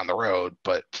reduction down the road,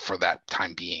 but for that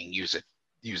time being, use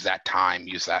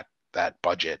that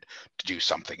budget to do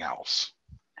something else.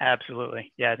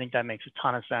 Absolutely. Yeah, I think that makes a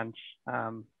ton of sense.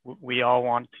 We all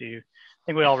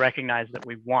recognize that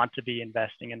we want to be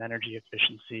investing in energy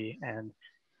efficiency, and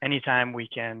anytime we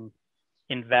can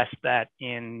invest that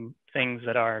in things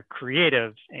that are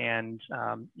creative and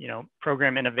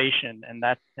program innovation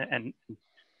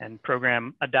and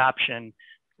program adoption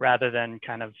rather than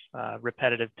kind of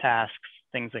repetitive tasks,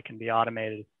 things that can be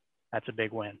automated, that's a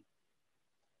big win.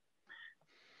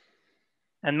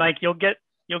 And Mike, you'll get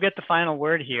the final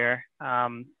word here.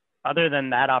 Other than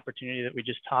that opportunity that we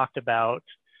just talked about,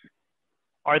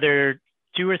 are there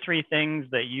 2 or 3 things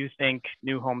that you think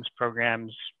new homes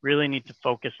programs really need to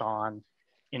focus on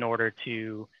in order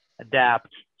to adapt,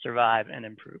 survive, and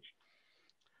improve?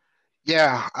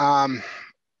 Yeah,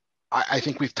 I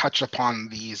think we've touched upon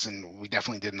these, and we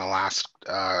definitely did in the last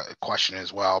question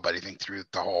as well, but I think through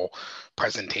the whole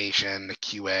presentation, the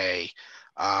QA,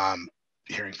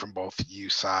 hearing from both you,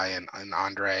 Sai, and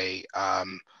Andre,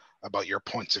 about your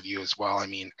points of view as well. I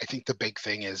mean, I think the big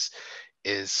thing is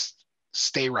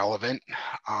stay relevant.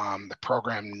 The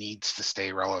program needs to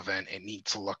stay relevant. It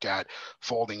needs to look at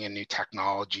folding in new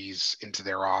technologies into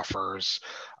their offers,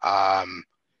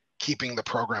 keeping the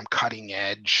program cutting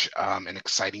edge and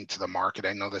exciting to the market.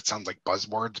 I know that sounds like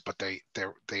buzzwords, but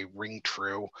they ring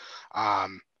true.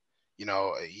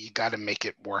 You got to make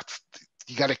it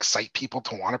you got to excite people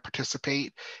to want to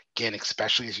participate. Again,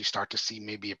 especially as you start to see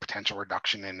maybe a potential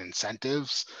reduction in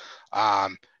incentives.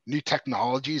 New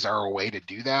technologies are a way to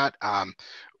do that.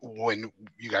 When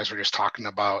you guys were just talking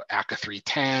about ACA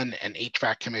 310 and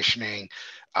HVAC commissioning,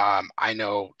 I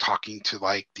know talking to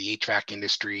like the HVAC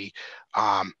industry,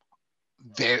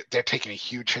 they're taking a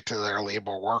huge hit to their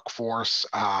labor workforce.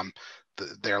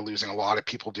 They're losing a lot of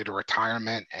people due to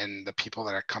retirement, and the people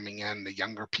that are coming in, the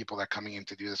younger people that are coming in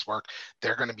to do this work,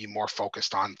 they're going to be more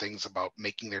focused on things about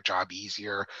making their job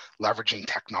easier, leveraging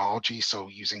technology. So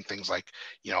using things like,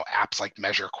 apps like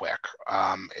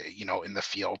MeasureQuick, in the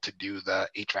field to do the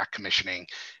HVAC commissioning.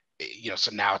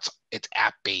 So now it's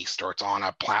app based, or it's on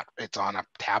a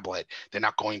tablet. They're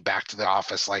not going back to the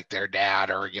office like their dad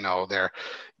or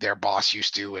their boss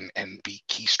used to and be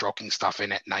keystroking stuff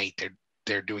in at night.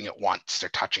 They're doing it once.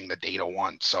 They're touching the data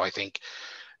once. So I think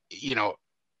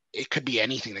it could be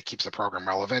anything that keeps the program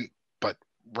relevant, but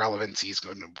relevancy is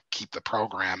going to keep the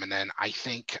program. And then I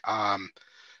think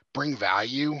bring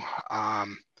value.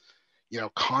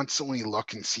 Constantly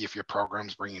look and see if your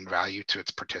program's bringing value to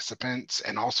its participants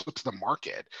and also to the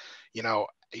market.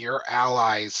 Your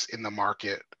allies in the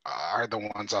market are the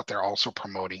ones out there also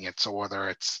promoting it. So whether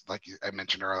it's, like I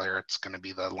mentioned earlier, it's going to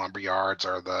be the lumber yards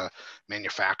or the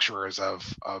manufacturers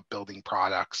of building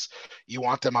products, you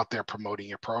want them out there promoting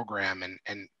your program,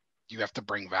 and you have to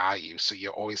bring value. So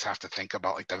you always have to think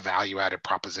about like the value added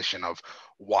proposition of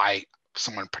why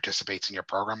someone participates in your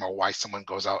program or why someone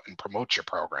goes out and promotes your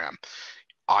program.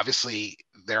 Obviously,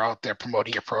 they're out there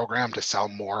promoting your program to sell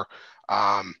more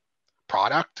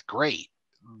product. Great.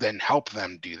 Then help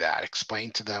them do that.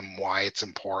 Explain to them why it's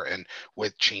important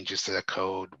with changes to the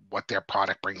code, what their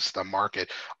product brings to the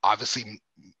market. Obviously,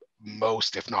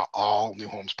 most, if not all, new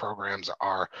homes programs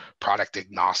are product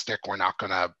agnostic. We're not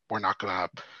gonna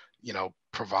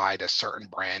provide a certain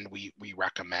brand we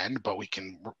recommend, but we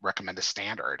can recommend a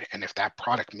standard. And if that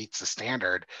product meets the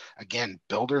standard, again,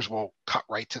 builders will cut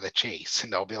right to the chase,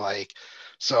 and they'll be like,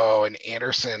 so an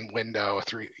Anderson window,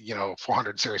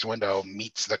 400 series window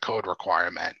meets the code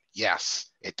requirement.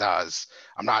 Yes, it does.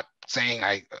 I'm not not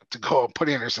saying to go put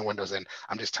Andersen windows in.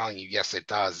 I'm just telling you, yes, it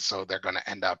does. So they're going to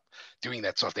end up doing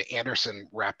that. So if the Andersen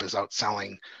rep is out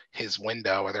selling his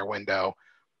window or their window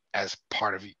as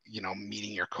part of, you know,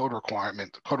 meeting your code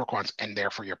requirements and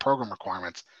therefore your program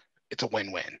requirements, it's a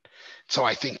win-win. So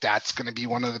I think that's going to be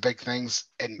one of the big things.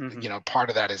 And, you know, part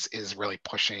of that is really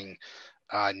pushing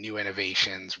new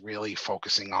innovations, really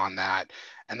focusing on that.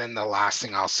 And then the last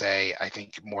thing I'll say, I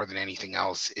think more than anything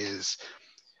else is,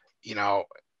 you know,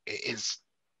 is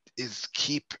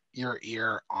keep your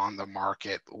ear on the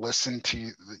market, listen to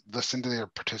your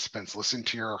participants, listen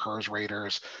to your HERS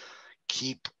raters,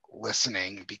 keep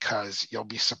listening, because you'll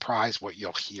be surprised what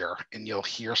you'll hear, and you'll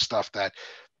hear stuff that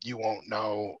you won't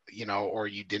know, you know, or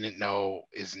you didn't know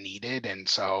is needed. And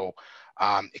so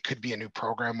it could be a new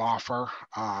program offer.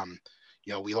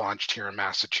 You know, we launched here in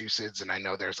Massachusetts, and I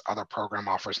know there's other program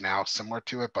offers now similar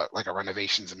to it, but like a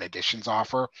renovations and additions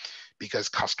offer, because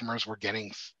customers were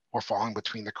falling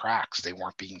between the cracks. They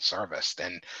weren't being serviced.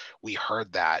 And we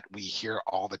heard that. We hear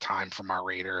all the time from our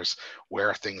raters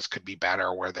where things could be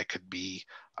better, where they could be,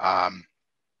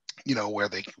 you know,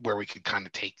 where we could kind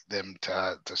of take them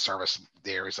to service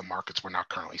the areas of markets we're not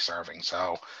currently serving.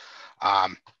 So I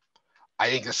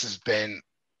think this has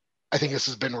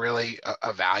been really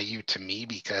a value to me,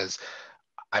 because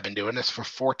I've been doing this for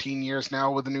 14 years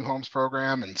now with the New Homes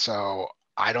program. And so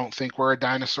I don't think we're a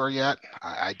dinosaur yet.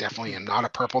 I definitely am not a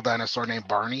purple dinosaur named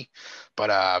Barney, but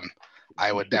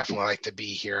I would definitely like to be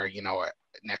here, you know,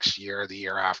 next year, the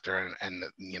year after, and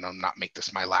you know, not make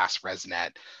this my last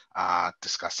ResNet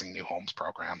discussing New Homes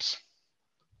programs.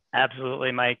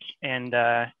 Absolutely, Mike. And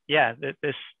yeah,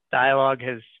 this dialogue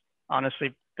has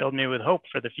honestly filled me with hope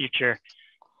for the future.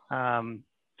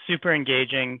 Super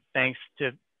engaging. Thanks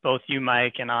to both you,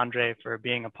 Mike, and Andre, for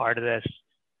being a part of this.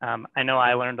 I know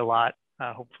I learned a lot.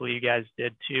 Hopefully you guys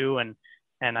did too, and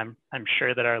I'm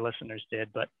sure that our listeners did,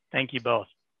 but thank you both.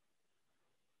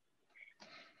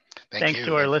 Thanks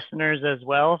to our listeners as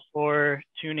well for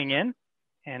tuning in,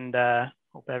 and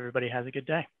hope everybody has a good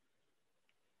day.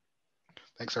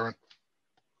 Thanks, everyone.